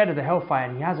just scared of the hellfire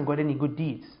and he hasn't got any good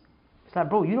deeds, it's like,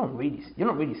 bro, you're not really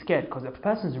scared. Because if a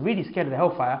person's really scared of the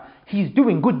hellfire, he's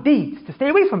doing good deeds to stay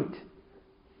away from it.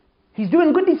 He's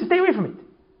doing good deeds to stay away from it.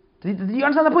 Do you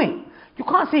understand the point? You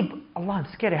can't say, Allah, I'm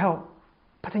scared of hell,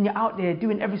 but then you're out there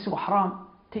doing every single haram,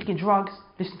 taking drugs,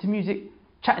 listening to music,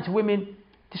 chatting to women,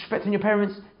 disrespecting your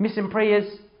parents, missing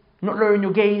prayers, not lowering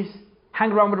your gaze,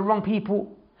 hang around with the wrong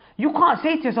people. You can't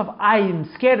say to yourself, I am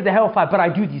scared of the hellfire, but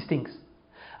I do these things.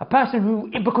 A person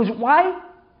who, because why?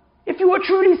 If you were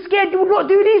truly scared, you would not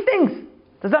do these things.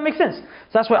 Does that make sense? So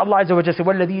that's why Allah Azza wa Jalla said,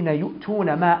 وَالَّذِينَ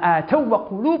يُؤْتُونَ مَا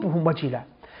آتَوْا وَقُلُوبُهُمْ وَجِلًا.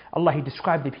 Allah, He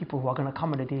described the people who are going to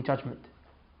come on the Day of Judgment.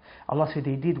 Allah said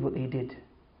they did what they did.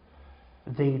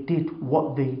 They did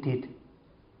what they did.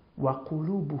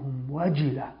 وَقُلُوبُهُمْ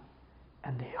وَجِلًا.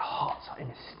 And their hearts are in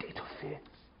a state of fear.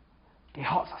 Their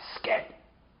hearts are scared.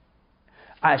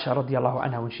 Aisha radiallahu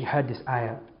anha, when she heard this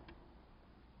ayah,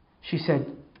 she said,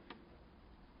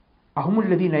 أَهُمُ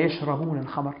الَّذِينَ يَشْرَبُونَ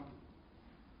الْخَمَرَ.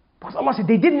 Because Allah said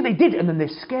they did what they did and then they're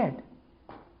scared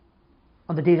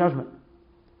on the Day of Judgment.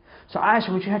 So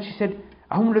Aisha, when she heard, she said,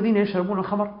 أَهُمُ الَّذِينَ يَشْرَبُونَ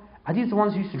الْخَمَرَ. Are these the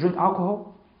ones who used to drink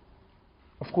alcohol?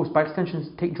 Of course, by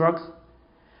extension, take drugs.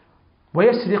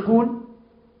 وَيَسْرِقُونَ.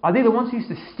 Are they the ones who used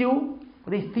to steal?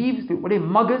 Were they thieves? Were they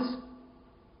muggers?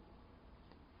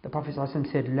 The Prophet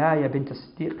ﷺ said, لا يا بنت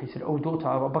الصديق. He said, oh daughter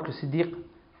of Abu Bakr Siddiq,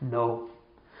 no.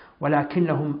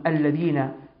 ولكنهم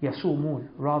الذين يصومون.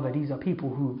 Rather, these are people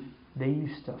who they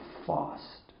used to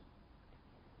fast.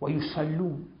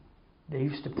 ويصلون. They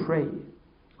used to pray.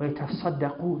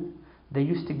 ويتصدقون. They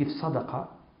used to give sadaqah.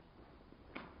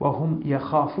 وهم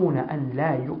يخافون أن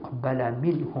لا يقبل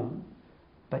منهم.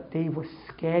 But they were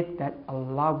scared that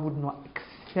Allah would not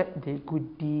accept their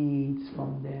good deeds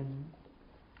from them.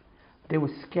 They were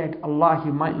scared Allah,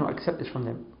 He might not accept this from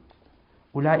them.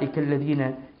 أولئك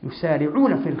الذين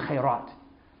يسارعون في الخيرات.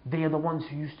 They are the ones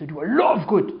who used to do a lot of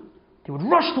good. They would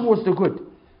rush towards the good.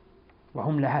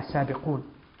 وهم لها سابقون.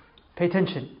 Pay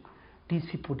attention. These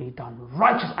people, they done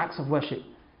righteous acts of worship.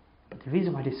 But the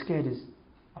reason why they're scared is,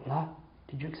 Allah,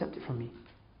 did you accept it from me?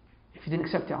 If you didn't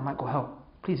accept it, I might go hell.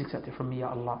 Please accept it from me, Ya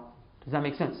Allah. Does that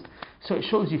make sense? So it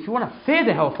shows you, if you want to fear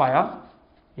the hellfire,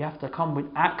 you have to come with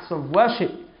acts of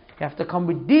worship. You have to come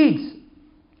with deeds.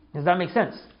 Does that make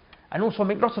sense? And also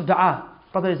make lots of dua.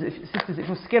 Brothers, sisters, if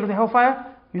you're scared of the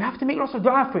hellfire, you have to make lots of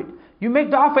dua for it. You make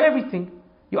dua for everything.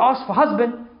 You ask for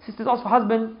husband. Sisters ask for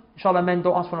husband. Inshallah, men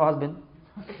don't ask for no husband.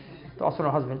 to ask for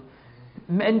a husband.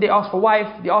 Men, they ask for wife,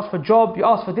 they ask for job, you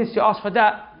ask for this, you ask for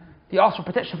that. They ask for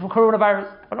protection from coronavirus,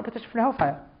 but not protection from the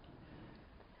hellfire.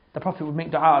 The Prophet would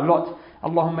make dua a lot.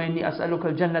 Allahumma inni as'aluka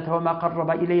al-jannata wa ma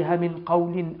qarraba ilayha min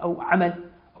qawlin aw amal.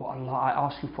 Oh Allah, I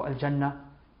ask you for al-jannah,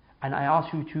 and I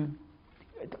ask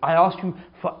you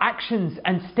for actions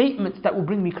and statements that will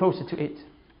bring me closer to it.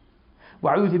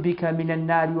 وَأَعُوذُ بِكَ مِنَ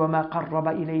النَّارِ وَمَا قَرَّبَ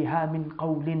إِلَيْهَا مِنْ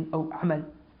قَوْلٍ أَوْ عَمَلٍ.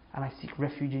 And I seek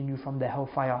refuge in you from the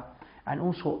hellfire, and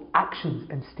also actions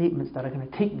and statements that are going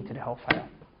to take me to the hellfire.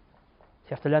 So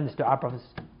you have to learn this dua, brothers,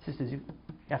 sisters. You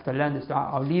have to learn this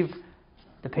dua. I'll leave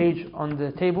the page on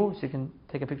the table so you can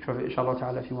take a picture of it, inshallah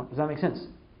ta'ala, if you want. Does that make sense?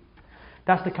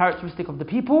 That's the characteristic of the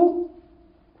people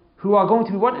who are going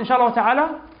to be what, inshallah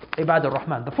ta'ala? Ibad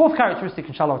al-Rahman. The fourth characteristic,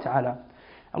 inshallah ta'ala,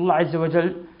 Allah Azza wa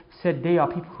Jal said they are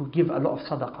people who give a lot of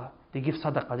sadaqah. They give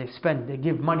sadaqah, they spend, they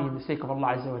give money in the sake of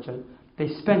Allah Azza wa Jal. They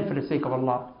spend for the sake of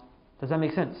Allah. Does that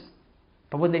make sense?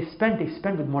 But when they spend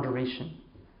with moderation.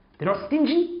 They're not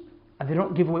stingy, and they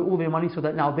don't give away all their money so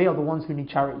that now they are the ones who need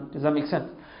charity. Does that make sense?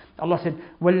 Allah said,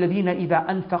 وَالَّذِينَ إِذَا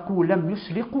أَنفَقُوا لَمْ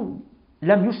يُسْرِفُوا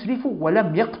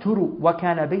وَلَمْ يَقْتُرُوا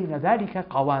وَكَانَ بَيْنَ ذَلِكَ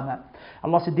قَوَامًا.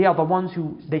 Allah said they are the ones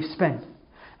who they spend.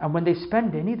 And when they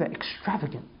spend, they're neither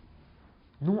extravagant,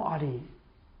 nor are they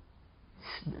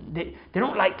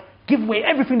don't like give away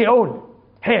everything they own.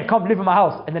 Hey, come live in my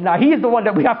house. And then now he is the one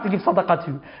that we have to give sadaqah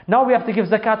to. Now we have to give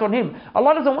zakat on him.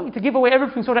 Allah doesn't want you to give away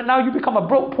everything so that now you become a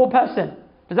broke, poor person.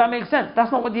 Does that make sense?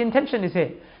 That's not what the intention is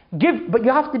here. Give, but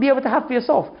you have to be able to have for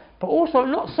yourself. But also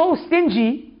not so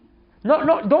stingy.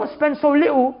 Don't spend so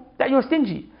little that you're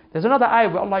stingy. There's another ayah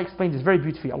where Allah explains this very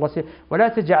beautifully. Allah says,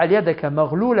 وَلَا تَجْعَلْ يَدَكَ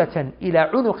مَغْلُولَةً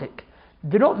إِلَىٰ عُنُقِكَ.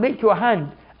 Do not make your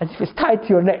hand as if it's tied to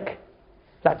your neck.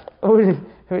 Like,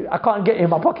 I can't get it in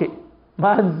my pocket.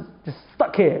 My hand's just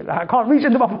stuck here. Like, I can't reach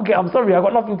into my pocket. I'm sorry, I've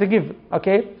got nothing to give.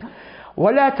 Okay?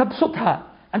 وَلَا تَبْسُطْهَا.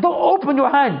 And don't open your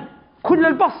hand.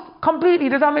 كُلَّ الْبَسْطِ. Completely.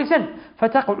 Does that make sense?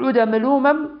 فَتَقْعُدَ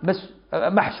مَلُومًا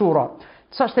مَحْسُورًا.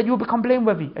 Such that you will become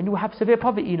blameworthy and you will have severe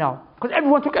poverty now. Because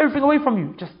everyone took everything away from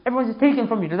you. Just everyone's just taking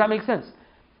from you. Does that make sense?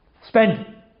 Spend.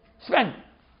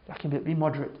 Be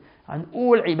moderate. And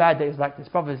all ibadah is like this.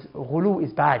 Brothers, ghulu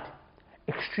is bad.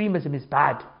 Extremism is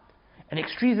bad. And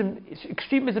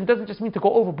extremism doesn't just mean to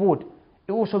go overboard.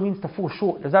 It also means to fall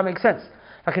short. Does that make sense?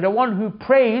 Like the one who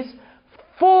prays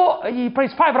 5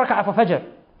 rak'ah for Fajr,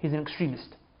 he's an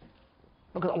extremist.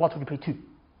 Because Allah told you to pray 2.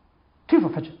 2 for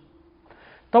Fajr.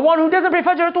 The one who doesn't pray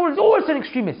Fajr at all is also an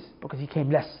extremist because he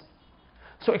came less.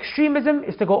 So extremism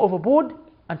is to go overboard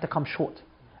and to come short.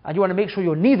 And you want to make sure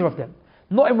you're neither of them.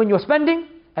 Not in when you're spending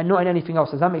and not in anything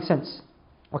else. Does that make sense?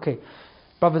 Okay.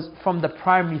 Brothers, from the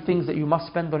primary things that you must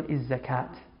spend on is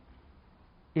zakat.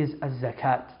 Is a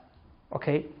zakat.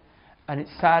 Okay? And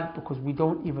it's sad because we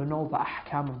don't even know the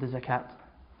ahkam of the zakat.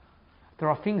 There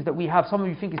are things that we have. Some of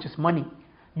you think it's just money.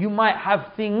 You might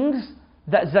have things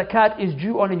that zakat is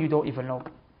due on and you don't even know.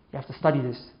 You have to study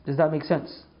this. Does that make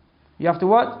sense? You have to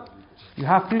what? You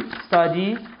have to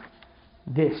study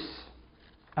this.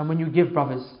 And when you give,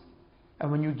 brothers,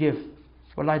 and when you give,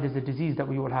 wallahi, there's a disease that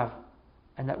we all have,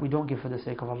 and that we don't give for the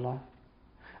sake of Allah.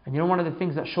 And you know one of the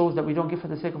things that shows that we don't give for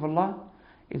the sake of Allah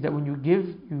is that when you give,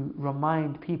 you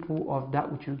remind people of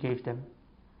that which you gave them.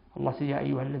 Allah said, يَا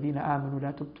أَيُّهَا الَّذِينَ آمَنُوا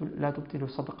لَا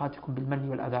تُبْطِلُوا صَدَقَاتِكُمْ بِالْمَنِّ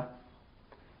وَالْأَذَى.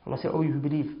 Allah said, oh you who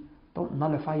believe, don't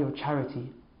nullify your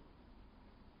charity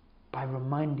by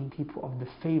reminding people of the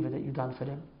favor that you've done for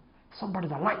them. Some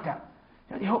brothers are like that.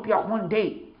 You know, they help you out one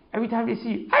day. Every time they see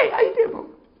you, hey, how you doing, bro?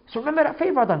 So remember that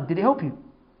favor I done? Did it help you?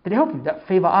 Did it help you? That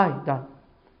favor I done.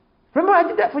 Remember I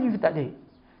did that for you that day.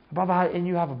 Brother, and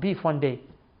you have a beef one day.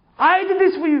 I did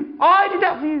this for you. I did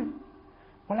that for you.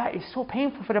 Well, like, it's so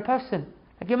painful for the person.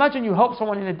 Like imagine you help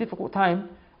someone in a difficult time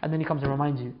and then he comes and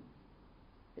reminds you.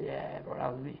 Yeah, bro,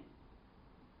 that was me.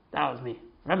 That was me.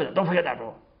 Remember that. Don't forget that,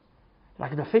 bro.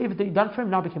 Like the favor that you done for him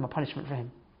now became a punishment for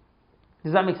him.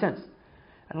 Does that make sense?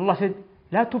 And Allah said,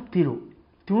 لا تبطلوا.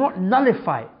 Do not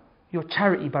nullify your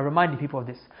charity by reminding people of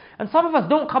this. And some of us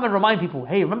don't come and remind people,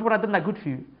 hey, remember when I done that good for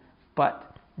you?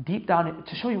 But deep down,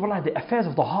 to show you, wallahi, the affairs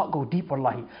of the heart go deep,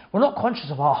 wallahi. We're not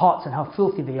conscious of our hearts and how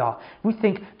filthy they are. We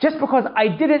think, just because I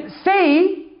didn't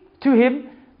say to him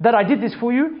that I did this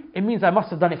for you, it means I must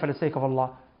have done it for the sake of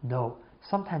Allah. No.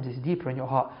 Sometimes it's deeper in your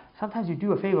heart. Sometimes you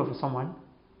do a favor for someone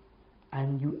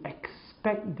and you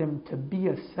expect them to be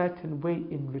a certain way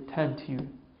in return to you.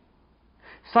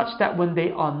 Such that when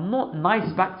they are not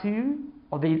nice back to you,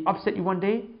 or they upset you one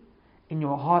day, in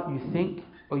your heart you think,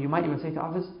 or you might even say to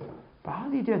others, but how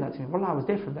are you doing that to me? Wallah, I was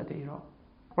there from that day, you know.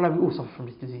 Wallah, we all suffer from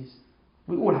this disease.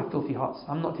 We all have filthy hearts.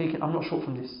 I'm not short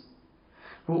from this.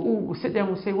 We'll sit there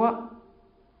and we'll say, what?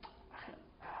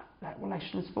 Like, well, I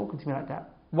shouldn't have spoken to me like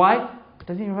that. Why?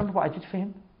 Doesn't he remember what I did for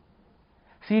him?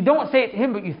 So you don't say it to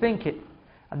him, but you think it.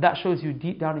 And that shows you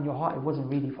deep down in your heart, it wasn't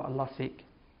really for Allah's sake.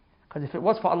 Because if it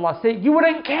was for Allah's sake, you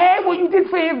wouldn't care what you did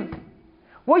for him.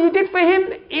 What you did for him,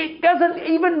 it doesn't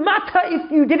even matter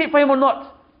if you did it for him or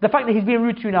not. The fact that he's being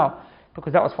rude to you now.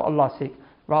 Because that was for Allah's sake.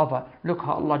 Rather, look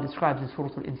how Allah describes in Surah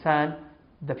Al-Insan,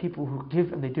 the people who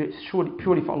give and they do it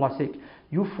purely for Allah's sake.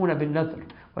 يُوفُونَ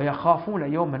بِالنَّذْرِ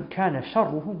وَيَخَافُونَ يَوْمًا كَانَ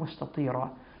شَرُّهُ مُسْتَطِيرًا.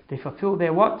 They fulfill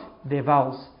their what? Their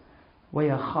vows.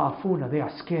 وَيَخَافُونَ. They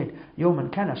are scared. يَوْمًا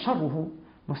كَانَ شَرُّهُ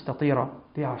مُسْتَطِيرًا.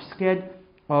 They are scared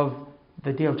of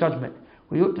the day of judgment.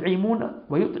 وَيُطْعِمُونَ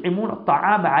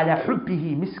الطَّعَامَ عَلَى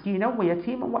حُبِّهِ مِسْكِينًا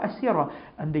وَيَتِيمًا وَأَسِيرًا.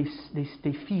 And they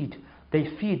feed. They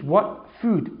feed what?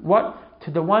 Food. What?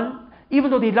 To the one,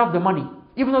 even though they love the money,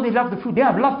 even though they love the food, they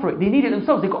have love for it. They need it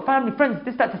themselves. They've got family, friends,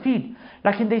 this, that to feed.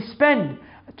 Like, and they spend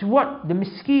to what? The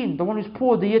miskin, the one who's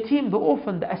poor, the yatim, the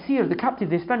orphan, the asir, the captive,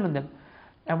 they spend on them.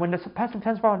 And when the person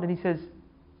turns around and he says,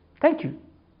 thank you,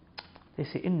 they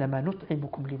say, إِنَّمَا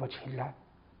نُطْعِمُكُمْ لِوَجْهِ اللَّهِ.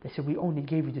 They say, we only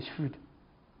gave you this food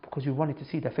because we wanted to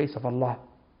see the face of Allah.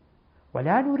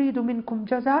 وَلَا نُرِيدُ مِنْكُمْ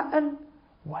جَزَاءً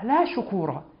وَلَا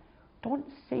شُكُورًا. Don't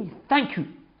say thank you.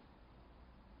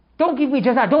 Don't give me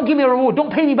jaza, don't give me a reward,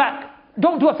 don't pay me back.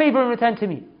 Don't do a favor in return to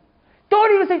me.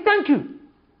 Don't even say thank you.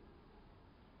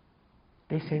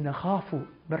 They say, نَخَافُ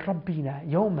مِنْ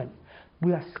رَبِّنَا يَوْمًا.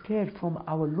 We are scared from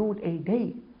our Lord a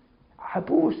day.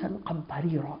 عَبُوسًا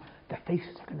قَمْطَرِيرًا. The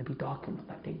faces are going to be darkened on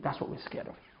that day. That's what we're scared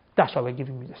of. That's why we're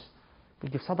giving you this. We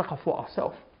give sadaqah for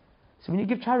ourselves. So when you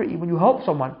give charity, when you help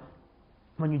someone,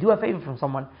 when you do a favor from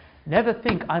someone, never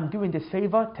think, I'm doing this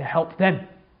favor to help them.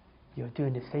 You're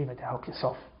doing this favor to help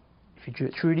yourself. If you do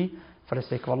it truly for the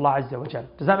sake of Allah Azza wa Jal.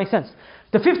 Does that make sense?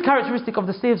 The fifth characteristic of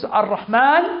the slaves of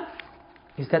Ar-Rahman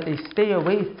is that they stay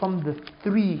away from the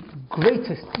three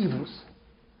greatest evils.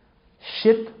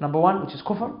 Shirk, number one, which is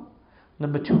kufr.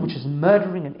 Number two, which is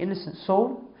murdering an innocent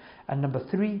soul. And number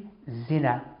three,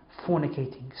 zina,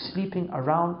 fornicating, sleeping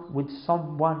around with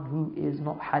someone who is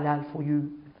not halal for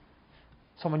you.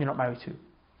 Someone you're not married to.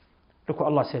 Look what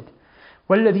Allah said.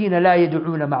 وَالَّذِينَ لَا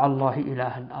يَدْعُونَ مَعَ اللَّهِ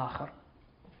إِلَهًا آخَرَ.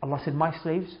 Allah said, my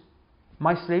slaves,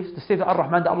 the slaves of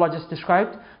Ar-Rahman that Allah just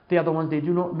described, they are the ones, they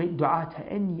do not make dua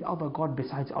to any other God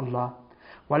besides Allah.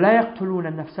 وَلَا يَقْتُلُونَ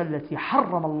النَّفْسَ الَّتِي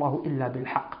حَرَّمَ اللَّهُ إِلَّا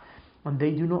بِالْحَقِّ. And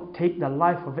they do not take the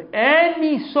life of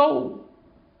any soul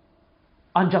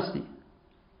unjustly.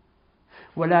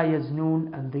 وَلَا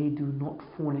يَزْنُونَ. And they do not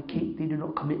fornicate, they do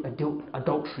not commit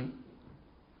adultery.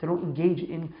 They don't engage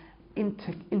in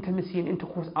intimacy and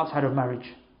intercourse outside of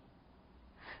marriage.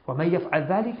 وَمَنْ يَفْعَلْ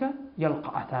ذَلِكَ يَلْقَ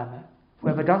أَثَامًا.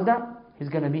 Whoever does that, he's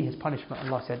going to meet his punishment,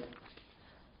 Allah said.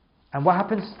 And what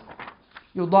happens?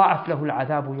 يُضَاعَفْ لَهُ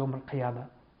الْعَذَابُ يَوْمَ الْقِيَامَةِ.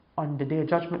 On the day of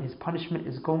judgment, his punishment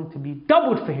is going to be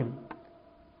doubled for him.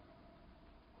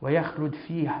 وَيَخْلُدْ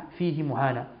فِيهِ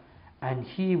مُهَانًا. And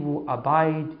he will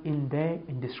abide in there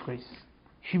in disgrace,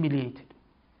 humiliated.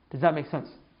 Does that make sense?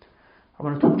 I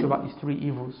want to talk to you about these three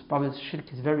evils. Brothers,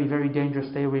 shirk is very, very dangerous.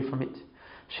 Stay away from it.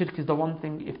 Shirk is the one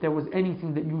thing, if there was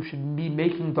anything that you should be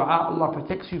making dua, Allah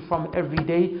protects you from every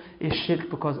day, is shirk.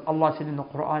 Because Allah said in the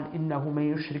Quran, إِنَّهُ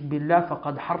مَن يُشْرِكْ بِاللَّهِ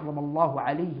فَقَدْ حَرَّمَ اللَّهُ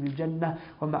عَلَيْهِ الْجَنَّةِ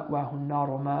وَمَأْوَاهُ النَّارُ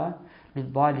وَمَا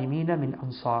لِلظَّالِمِينَ مِنْ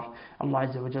أَنصَارٍ. Allah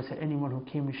Azza wa Jalla said, anyone who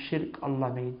came with shirk,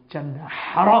 Allah made Jannah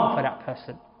haram for that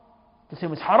person. The same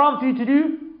was haram for you to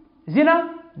do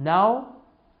zina, now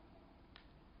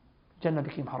Jannah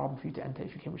became haram for you to enter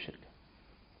if you came with shirk.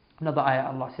 Another ayah,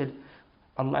 Allah said,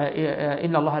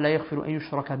 إِنَّ اللَّهَ لَا يَغْفِرُ أَن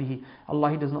يُشْرَكَ بِهِ.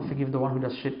 Allah, He does not forgive the one who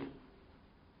does shirk.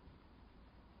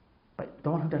 But the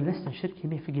one who does less than shirk, He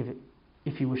may forgive it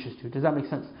if He wishes to. Does that make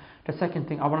sense? The second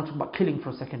thing, I want to talk about killing for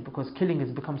a second, because killing has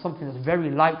become something that's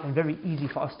very light and very easy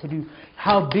for us to do.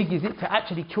 How big is it to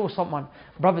actually kill someone?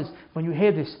 Brothers, when you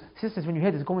hear this, sisters, when you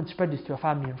hear this, go and spread this to your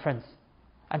family and friends.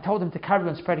 And tell them to carry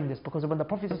on spreading this, because when the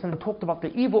Prophet ﷺ talked about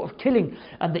the evil of killing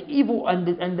and the evil and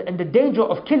the danger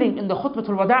of killing in the khutbatul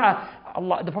wada'a,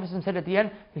 Allah, the Prophet ﷺ said at the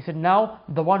end, he said, now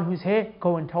the one who's here,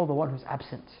 go and tell the one who's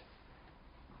absent.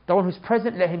 The one who's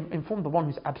present, let him inform the one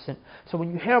who's absent. So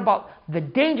when you hear about the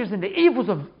dangers and the evils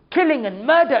of killing and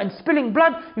murder and spilling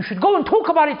blood, you should go and talk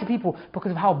about it to people,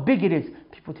 because of how big it is.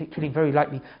 People take killing very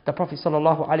lightly. The Prophet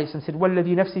ﷺ said,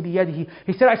 وَالَّذِي نَفْسِي بِيَدِهِ.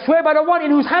 He said, I swear by the one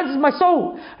in whose hands is my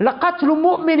soul. لَقَتْلُ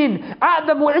مُؤْمِنٍ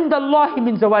أَعْظَمُ عِنْدَ اللَّهِ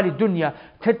مِنْ زَوَالِ الدُّنْيَا.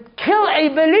 To kill a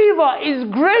believer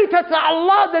is greater to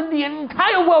Allah than the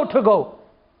entire world to go.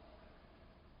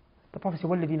 The Prophet said,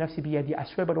 وَالَّذِي نَفْسِي بِيَدِهِ. I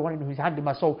swear by the one in whose hand is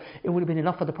my soul. It would have been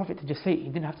enough for the Prophet to just say it. He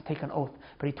didn't have to take an oath.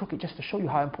 But he took it just to show you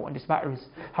how important this matter is.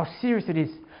 How serious it is.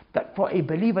 That for a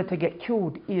believer to get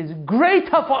killed is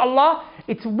greater for Allah.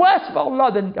 It's worse for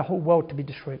Allah than the whole world to be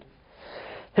destroyed.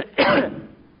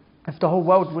 If the whole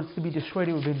world was to be destroyed,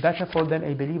 it would be better for them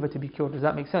a believer to be killed. Does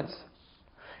that make sense?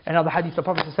 Another hadith, the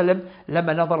Prophet ﷺ,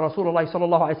 لما نظر رسول الله صلى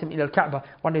الله عليه وسلم إلى الكعبة,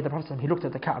 one day the Prophet he looked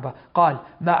at the Kaaba, قال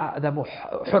ما أعظم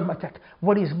حرمتك,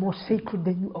 what is more sacred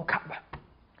than you, O Kaaba?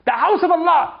 The house of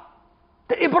Allah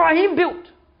that Ibrahim built,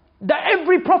 that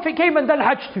every prophet came and done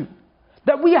Hajj to,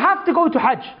 that we have to go to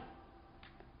Hajj.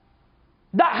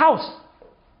 That house,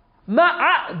 ما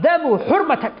أعظم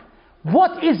حرمتك,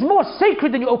 what is more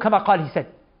sacred than you, O كما قال, he said.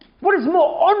 What is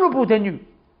more honorable than you?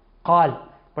 قال,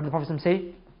 what did the Prophet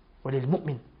say?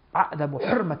 وللمؤمن أعظم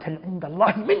حرمة عند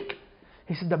الله منك.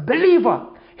 He said, the believer,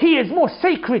 he is more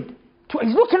sacred.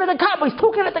 He's looking at the Kaaba, he's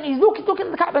talking at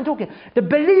the Kaaba and talking. The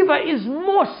believer is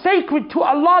more sacred to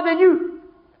Allah than you.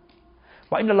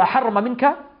 وإن الله حرم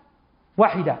منك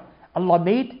واحدة. Allah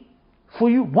made for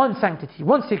you one sanctity,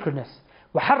 one sacredness.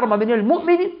 وحرم من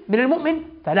المؤمن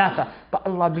ثلاثة. But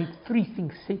Allah made three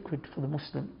things sacred for the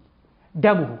Muslim.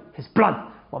 دمه, his blood.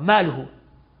 وماله,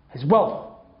 his wealth.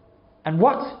 And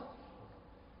what?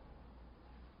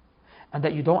 And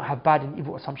that you don't have bad and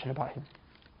evil assumption about him.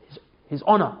 His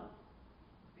honor.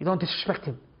 You don't disrespect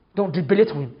him. Don't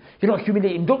belittle him. You don't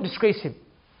humiliate him. Don't disgrace him.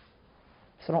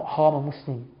 So don't harm a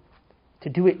Muslim. To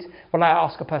do it, well, I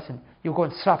ask a person, you go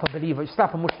and slap a believer, you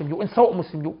slap a Muslim, you insult a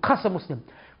Muslim, you cuss a Muslim.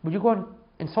 Would you go and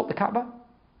insult the Kaaba?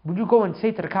 Would you go and say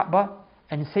to the Kaaba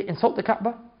and insult the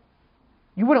Kaaba?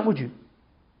 You wouldn't, would you?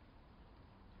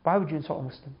 Why would you insult a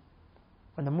Muslim?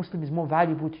 When the Muslim is more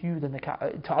valuable to you than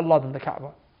to Allah than the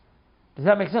Kaaba. Does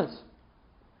that make sense?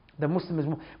 The Muslim is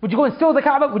more. Would you go and steal the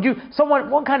Kaaba? Would you?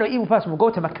 One kind of evil person will go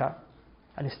to Mecca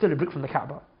and steal a brick from the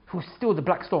Kaaba. Who will steal the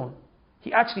black stone.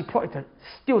 He actually plotted to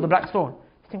steal the black stone.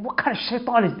 You think, what kind of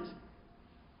shaitan is this?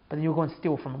 But then you'll go and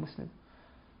steal from a Muslim.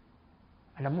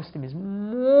 And a Muslim is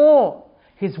more,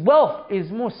 his wealth is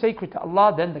more sacred to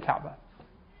Allah than the Kaaba.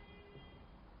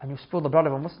 And you spill the blood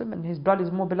of a Muslim, and his blood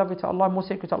is more beloved to Allah, more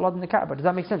sacred to Allah than the Kaaba. Does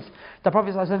that make sense? The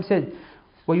Prophet ﷺ said,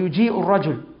 وَيُجِيءُ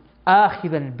الرَّجُلُ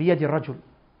آخِذًا بِيَدِ الرَّجُلِ.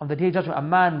 On the day of judgment, a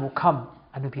man will come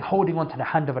and will be holding on to the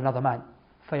hand of another man.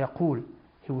 فَيَقُول,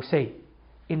 he will say,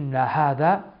 إِنَّ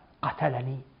هَذَا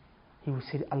قَتَلَنِي. He will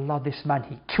say, Allah, this man,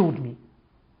 he killed me.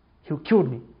 He killed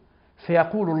me.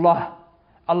 فَيَقُولُ اللَّهُ,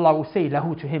 Allah will say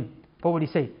lahu, to him. What will he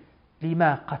say?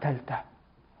 لِمَا قَتَلْتَ.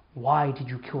 Why did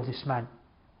you kill this man?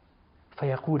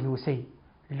 فيقول, he will say,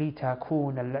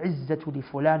 لِتَكُونَ الْعِزَّةُ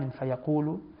لِفُلَانٍ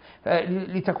فيقول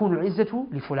لِتَكُونَ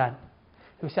الْعِزَّةُ لِفُلَانٍ.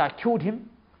 He will say, I killed him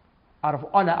out of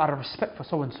honor, out of respect for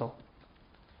so and so.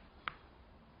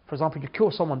 For example, you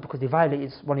kill someone because they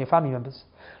violated one of your family members.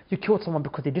 You killed someone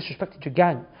because they disrespected your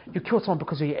gang. You killed someone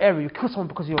because of your area. You killed someone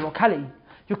because of your locality.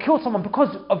 You killed someone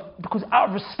because out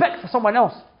of respect for someone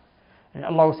else. And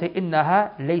Allah will say,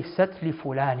 إِنَّهَا لَيْسَتْ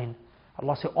لِفُلَانٍ.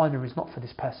 Allah says, honor is not for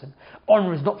this person.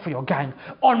 Honor is not for your gang.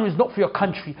 Honor is not for your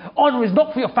country. Honor is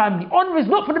not for your family. Honor is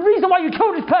not for the reason why you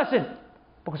killed this person.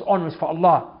 Because honor is for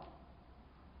Allah.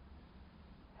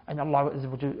 And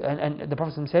the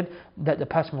Prophet said that the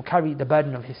person will carry the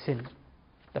burden of his sin.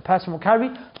 The person will carry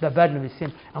the burden of his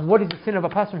sin. And what is the sin of a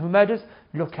person who murders?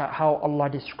 Look at how Allah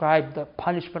described the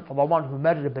punishment for the one who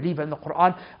murdered a believer in the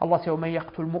Quran. Allah says, وَمَنْ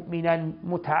يَقْتُلْ مُؤْمِنًا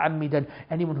مُتَعَمِّدًا.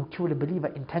 Anyone who killed a believer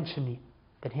intentionally,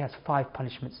 then he has 5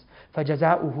 punishments.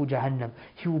 فَجَزَاؤُهُ جَهَنَّمْ.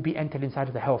 He will be entered inside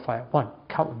of the hellfire. 1,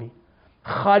 count with me.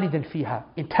 خالدا فيها.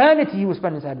 Eternity he will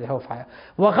spend inside the hellfire.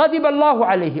 وغضب الله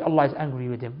عليه. Allah is angry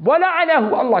with him.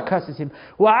 ولعنه. Allah curses him.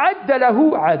 وعد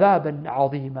له عذابا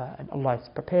عظيما. And Allah has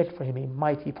prepared for him a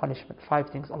mighty punishment. 5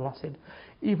 things Allah said.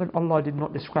 Even Allah did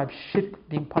not describe shirk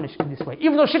being punished in this way.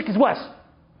 Even though shirk is worse.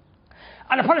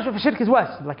 And the punishment for shirk is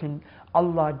worse. Like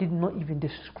Allah did not even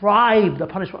describe the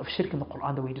punishment of shirk in the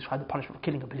Quran the way He described the punishment of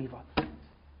killing a believer.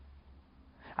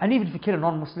 And even if you kill a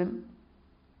non-Muslim,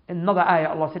 in another ayah,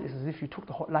 Allah said it's as if you took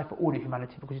the life of all of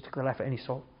humanity because you took the life of any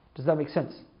soul. Does that make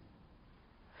sense?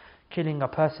 Killing a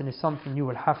person is something you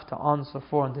will have to answer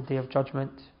for on the Day of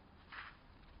Judgment.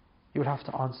 You will have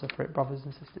to answer for it, brothers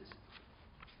and sisters.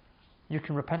 You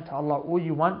can repent to Allah all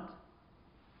you want.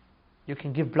 You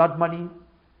can give blood money.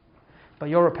 But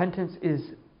your repentance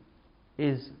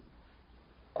is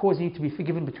causing you to be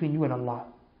forgiven between you and Allah.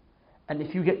 And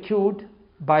if you get killed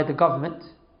by the government,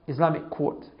 Islamic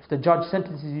court, if the judge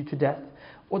sentences you to death,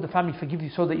 or the family forgives you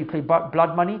so that you pay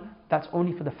blood money, that's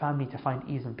only for the family to find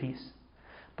ease and peace.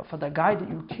 But for the guy that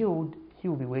you killed, he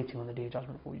will be waiting on the Day of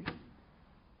Judgment for you.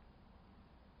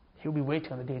 He'll be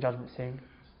waiting on the Day of Judgment saying,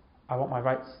 I want my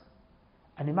rights.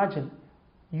 And imagine,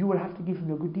 you will have to give him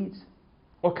your good deeds,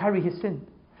 or carry his sin.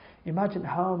 Imagine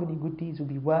how many good deeds will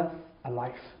be worth a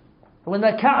life. When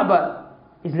the Kaaba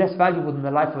is less valuable than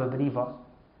the life of a believer,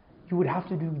 you would have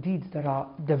to do deeds that are,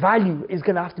 the value is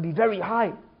going to have to be very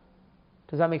high.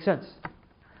 Does that make sense?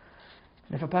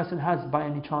 And if a person has, by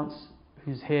any chance,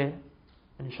 who's here,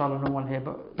 and inshallah no one here,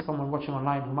 but someone watching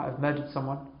online who might have murdered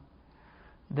someone,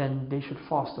 then they should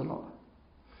fast a lot.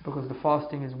 Because the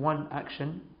fasting is one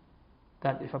action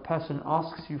that if a person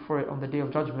asks you for it on the Day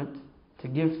of Judgment to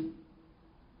give,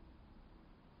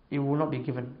 it will not be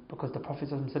given. Because the Prophet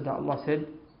said that Allah said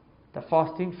that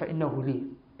fasting, فَإِنَّهُ لِي,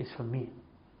 is for me.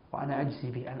 وَأَنَا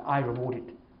أَجْزِي بِهِ, and I reward it.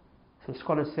 So the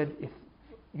scholars said, if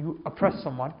you oppress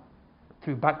someone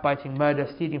through backbiting, murder,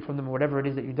 stealing from them, or whatever it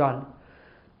is that you've done,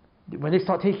 when they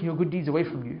start taking your good deeds away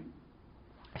from you,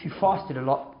 if you fasted a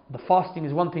lot, the fasting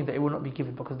is one thing that it will not be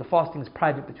given, because the fasting is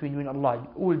private between you and Allah.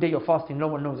 All day you're fasting, no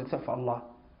one knows except for Allah.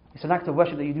 It's an act of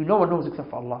worship that you do, no one knows except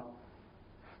for Allah.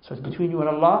 So it's between you and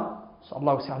Allah. So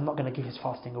Allah will say, I'm not going to give his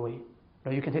fasting away.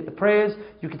 No, you can take the prayers,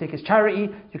 you can take his charity,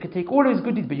 you can take all his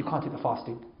good deeds, but you can't take the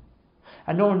fasting.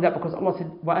 And not only that, because Allah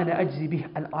said, وَأَنَا أَجْزِي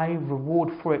بِهِ, and I reward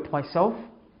for it myself.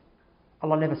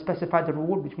 Allah never specified the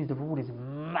reward, which means the reward is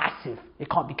massive. It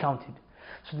can't be counted.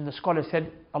 So then the scholar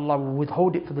said, Allah will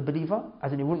withhold it for the believer,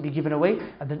 as in it wouldn't be given away,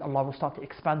 and then Allah will start to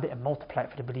expand it and multiply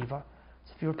it for the believer.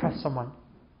 So if you oppress someone,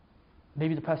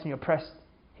 maybe the person you oppressed,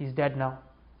 he's dead now,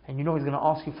 and you know he's going to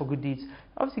ask you for good deeds.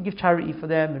 Obviously give charity for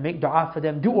them, and make dua for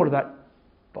them, do all of that,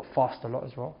 but fast a lot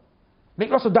as well. Make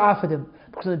lots of dua for them,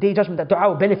 because on the Day of Judgment that dua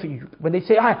will benefit you. When they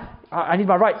say, I need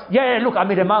my rights, yeah, look, I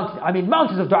made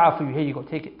mountains of dua for you, here you go,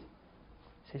 take it.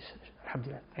 Say,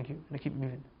 Alhamdulillah, thank you, and keep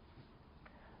moving.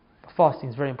 But fasting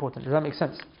is very important. Does that make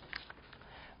sense?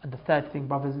 And the third thing,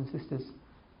 brothers and sisters,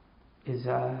 is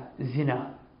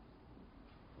zina.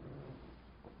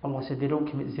 Allah said they don't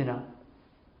commit zina.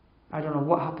 I don't know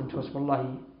what happened to us,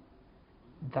 wallahi,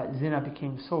 that zina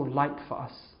became so light for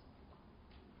us.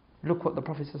 Look what the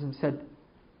Prophet said,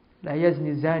 لا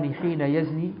يزني الزاني حين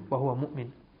يزني وهو مؤمن.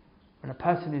 When a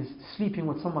person is sleeping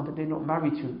with someone that they're not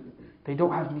married to, they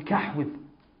don't have nikah with,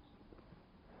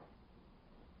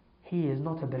 he is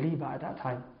not a believer at that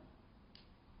time.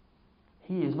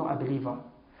 He is not a believer.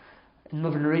 In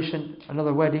another narration,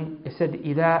 another wording, it said,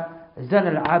 إِذَا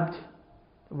زَنَ الْعَبْدِ,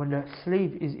 when a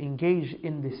slave is engaged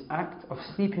in this act of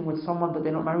sleeping with someone that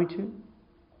they're not married to,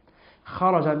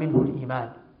 خَرَجَ مِنْهُ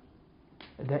الْإِيمَانِ,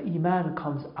 the iman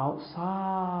comes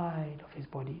outside of his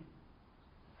body.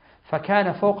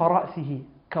 فَكَانَ فَوْقَ رَأْسِهِ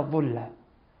كَالظُّلَّةِ,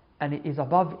 and it is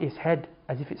above his head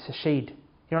as if it's a shade.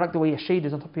 You know, like the way a shade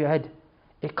is on top of your head,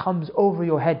 it comes over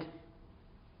your head.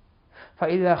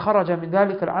 فَإِذَا خَرَجَ مِنْ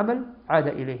ذَلِكَ الْعَمَلِ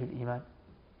عَادَ إِلَيْهِ الْإِيمَانِ.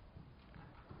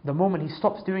 The moment he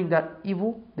stops doing that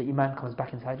evil, the iman comes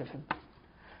back inside of him.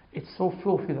 It's so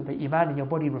filthy that the iman in your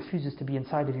body refuses to be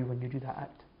inside of you when you do that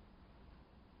act.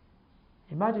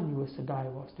 Imagine you was to die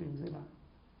whilst doing zina,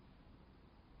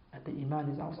 and the iman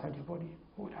is outside your body.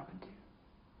 What would happen to you?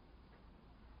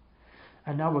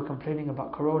 And now we're complaining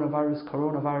about coronavirus.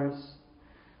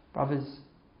 Brothers,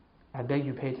 I beg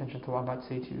you, pay attention to what I'm about to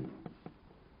say to you.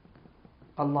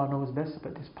 Allah knows best,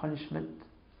 but this punishment,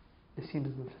 it seems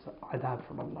as if it's adab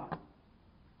from Allah.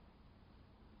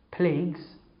 Plagues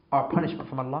are punishment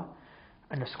from Allah,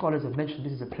 and the scholars have mentioned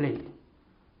this is a plague.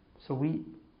 So we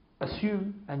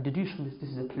assume and deduce from this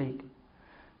is a plague.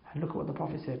 And look at what the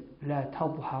Prophet said, لا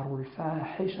تظهر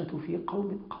الفاحشة في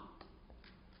قوم قط,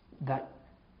 that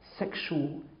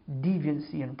sexual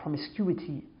deviancy and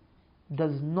promiscuity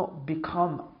does not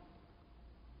become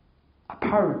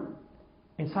apparent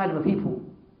inside of a people,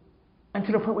 and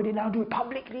to the point where they now do it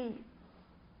publicly.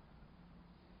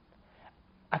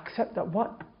 Except that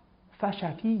what?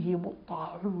 فَشَفِيهِمُ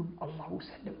الطَّاعُونَ, Allah will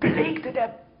send a plague to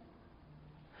them.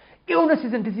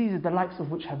 Illnesses and diseases, the likes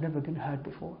of which have never been heard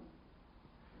before.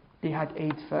 They had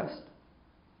AIDS first,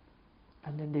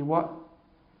 and then they what?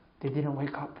 They didn't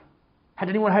wake up. Had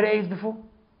anyone had AIDS before?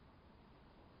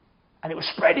 And it was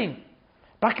spreading.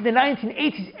 Back in the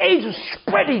 1980s, AIDS was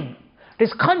spreading.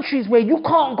 There's countries where you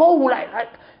can't go,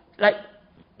 like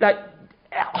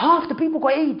half the people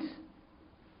got AIDS.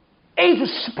 AIDS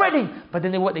was spreading, but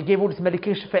then they gave all this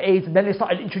medication for AIDS, and then they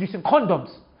started introducing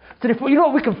condoms. So they thought, you know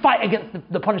what, we can fight against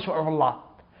the punishment of Allah.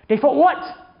 They thought, what?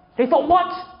 We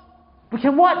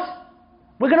can what?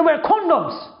 We're going to wear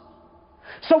condoms.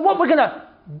 So what, we're going to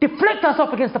deflect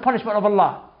ourselves against the punishment of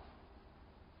Allah.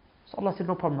 So Allah said,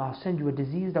 no problem, I'll send you a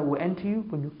disease that will enter you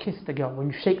when you kiss the girl, when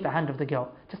you shake the hand of the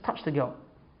girl. Just touch the girl.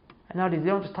 And nowadays they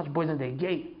don't just touch boys and they're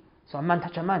gay. So a man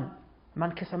touch a man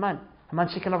kiss a man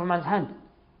shake another man's hand.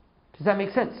 Does that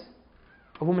make sense?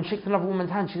 A woman shakes another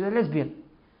woman's hand, she's a lesbian.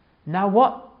 Now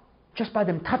what? Just by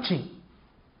them touching.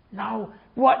 Now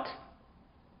what?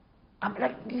 I'm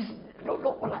like, this,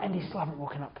 look, and they still haven't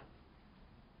woken up.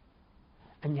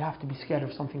 And you have to be scared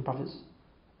of something, brothers.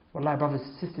 Wallahi, brothers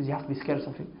and sisters, you have to be scared of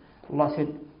something. Allah said,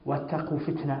 وَاتَّقُوا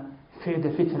fitna, fear the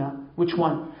fitna. Which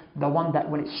one? The one that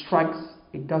when it strikes,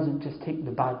 it doesn't just take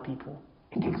the bad people.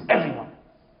 It takes everyone.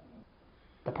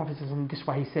 The Prophet says, this is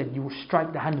why he said, you will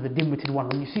strike the hand of the dim-witted one.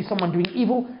 When you see someone doing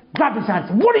evil, grab his hand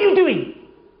and say, what are you doing?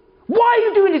 Why are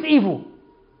you doing this evil?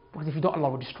 Because if you don't, Allah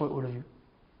will destroy all of you.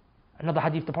 Another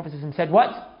hadith, the Prophet said,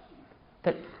 what?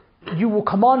 That you will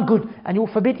command good and you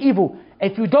will forbid evil.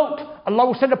 If you don't, Allah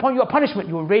will send upon you a punishment.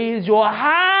 You will raise your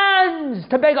hands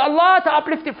to beg Allah to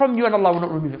uplift it from you, and Allah will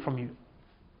not remove it from you.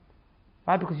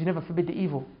 Why? Because you never forbid the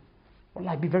evil.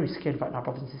 Wallahi, be very scared right now,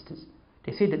 brothers and sisters.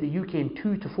 They say that the UK in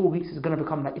 2 to 4 weeks is going to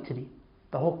become like Italy.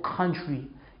 The whole country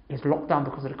is locked down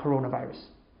because of the coronavirus.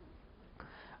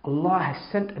 Allah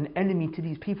has sent an enemy to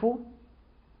these people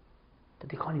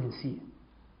that they can't even see.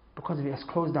 Because of it, has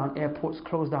closed down airports,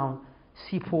 closed down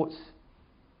seaports.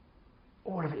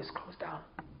 All of it is closed down.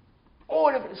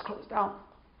 All of it is closed down.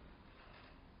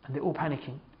 And they're all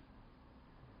panicking.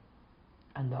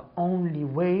 And the only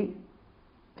way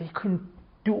they can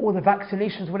do all the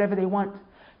vaccinations, whatever they want.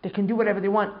 They can do whatever they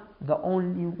want.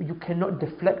 You cannot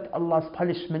deflect Allah's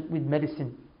punishment with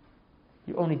medicine.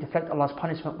 You only deflect Allah's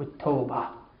punishment with tawbah.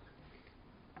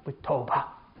 With tawbah.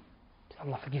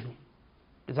 Allah forgive me.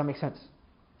 Does that make sense?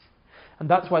 And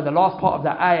that's why the last part of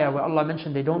that ayah where Allah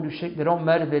mentioned they don't do shirk, they don't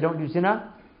murder, they don't do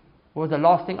zina. What was the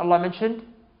last thing Allah mentioned?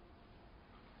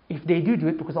 If they do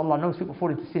it, because Allah knows people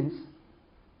fall into sins,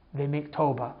 they make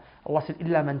tawbah. Allah said,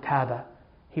 إِلَّا مَنْ تَابَ.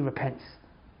 He repents.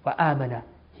 وَآمَنَ.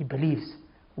 He believes.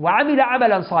 وَعَمِلَ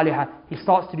عَمَلًا صَالِحًا. He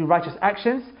starts to do righteous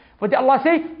actions. What did Allah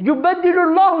say? يُبَدِّلُ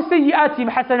اللَّهُ سَيِّئَاتِهِمْ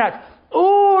حَسَنَاتٍ.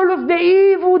 All of the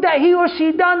evil that he or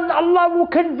she done, Allah will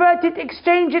convert it,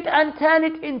 exchange it, and turn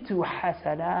it into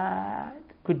hasanat,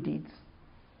 good deeds.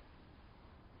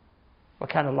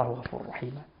 وَكَانَ اللَّهُ غَفُورًا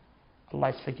رَحِيمًا. Allah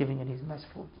is forgiving and He's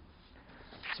merciful.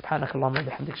 سبحانك اللهم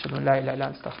وبحمدك أشهد أن لا إله إلا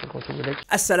أنت أستغفرك وأتوب إليك.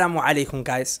 Assalamu alaikum,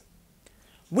 guys.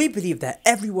 We believe that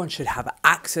everyone should have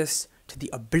access to the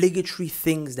obligatory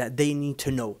things that they need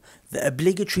to know, the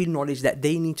obligatory knowledge that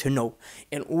they need to know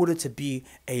in order to be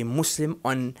a Muslim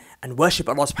and worship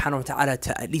Allah subhanahu wa ta'ala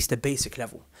to at least a basic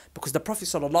level. Because the Prophet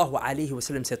sallallahu alaihi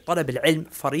wasallam said, طلب العلم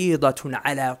فريضة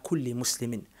على كل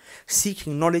مسلم.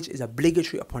 Seeking knowledge is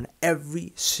obligatory upon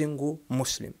every single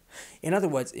Muslim. In other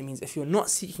words, it means if you're not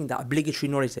seeking that obligatory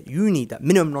knowledge that you need, that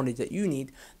minimum knowledge that you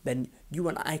need, then you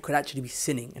and I could actually be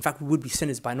sinning. In fact, we would be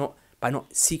sinners by not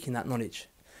seeking that knowledge.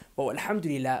 But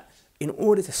alhamdulillah, in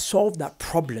order to solve that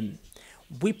problem,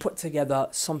 we put together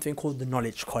something called the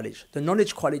Knowledge College. The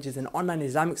Knowledge College is an online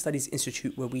Islamic studies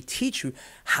institute where we teach you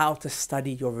how to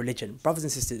study your religion. Brothers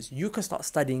and sisters, you can start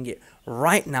studying it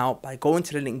right now by going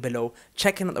to the link below,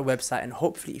 checking out the website, and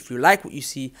hopefully if you like what you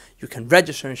see, you can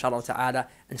register inshallah ta'ala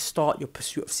and start your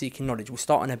pursuit of seeking knowledge. We'll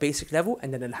start on a basic level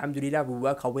and then alhamdulillah we'll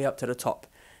work our way up to the top.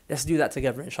 Let's do that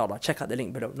together inshallah. Check out the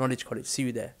link below, Knowledge College. See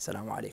you there. Assalamu alaikum.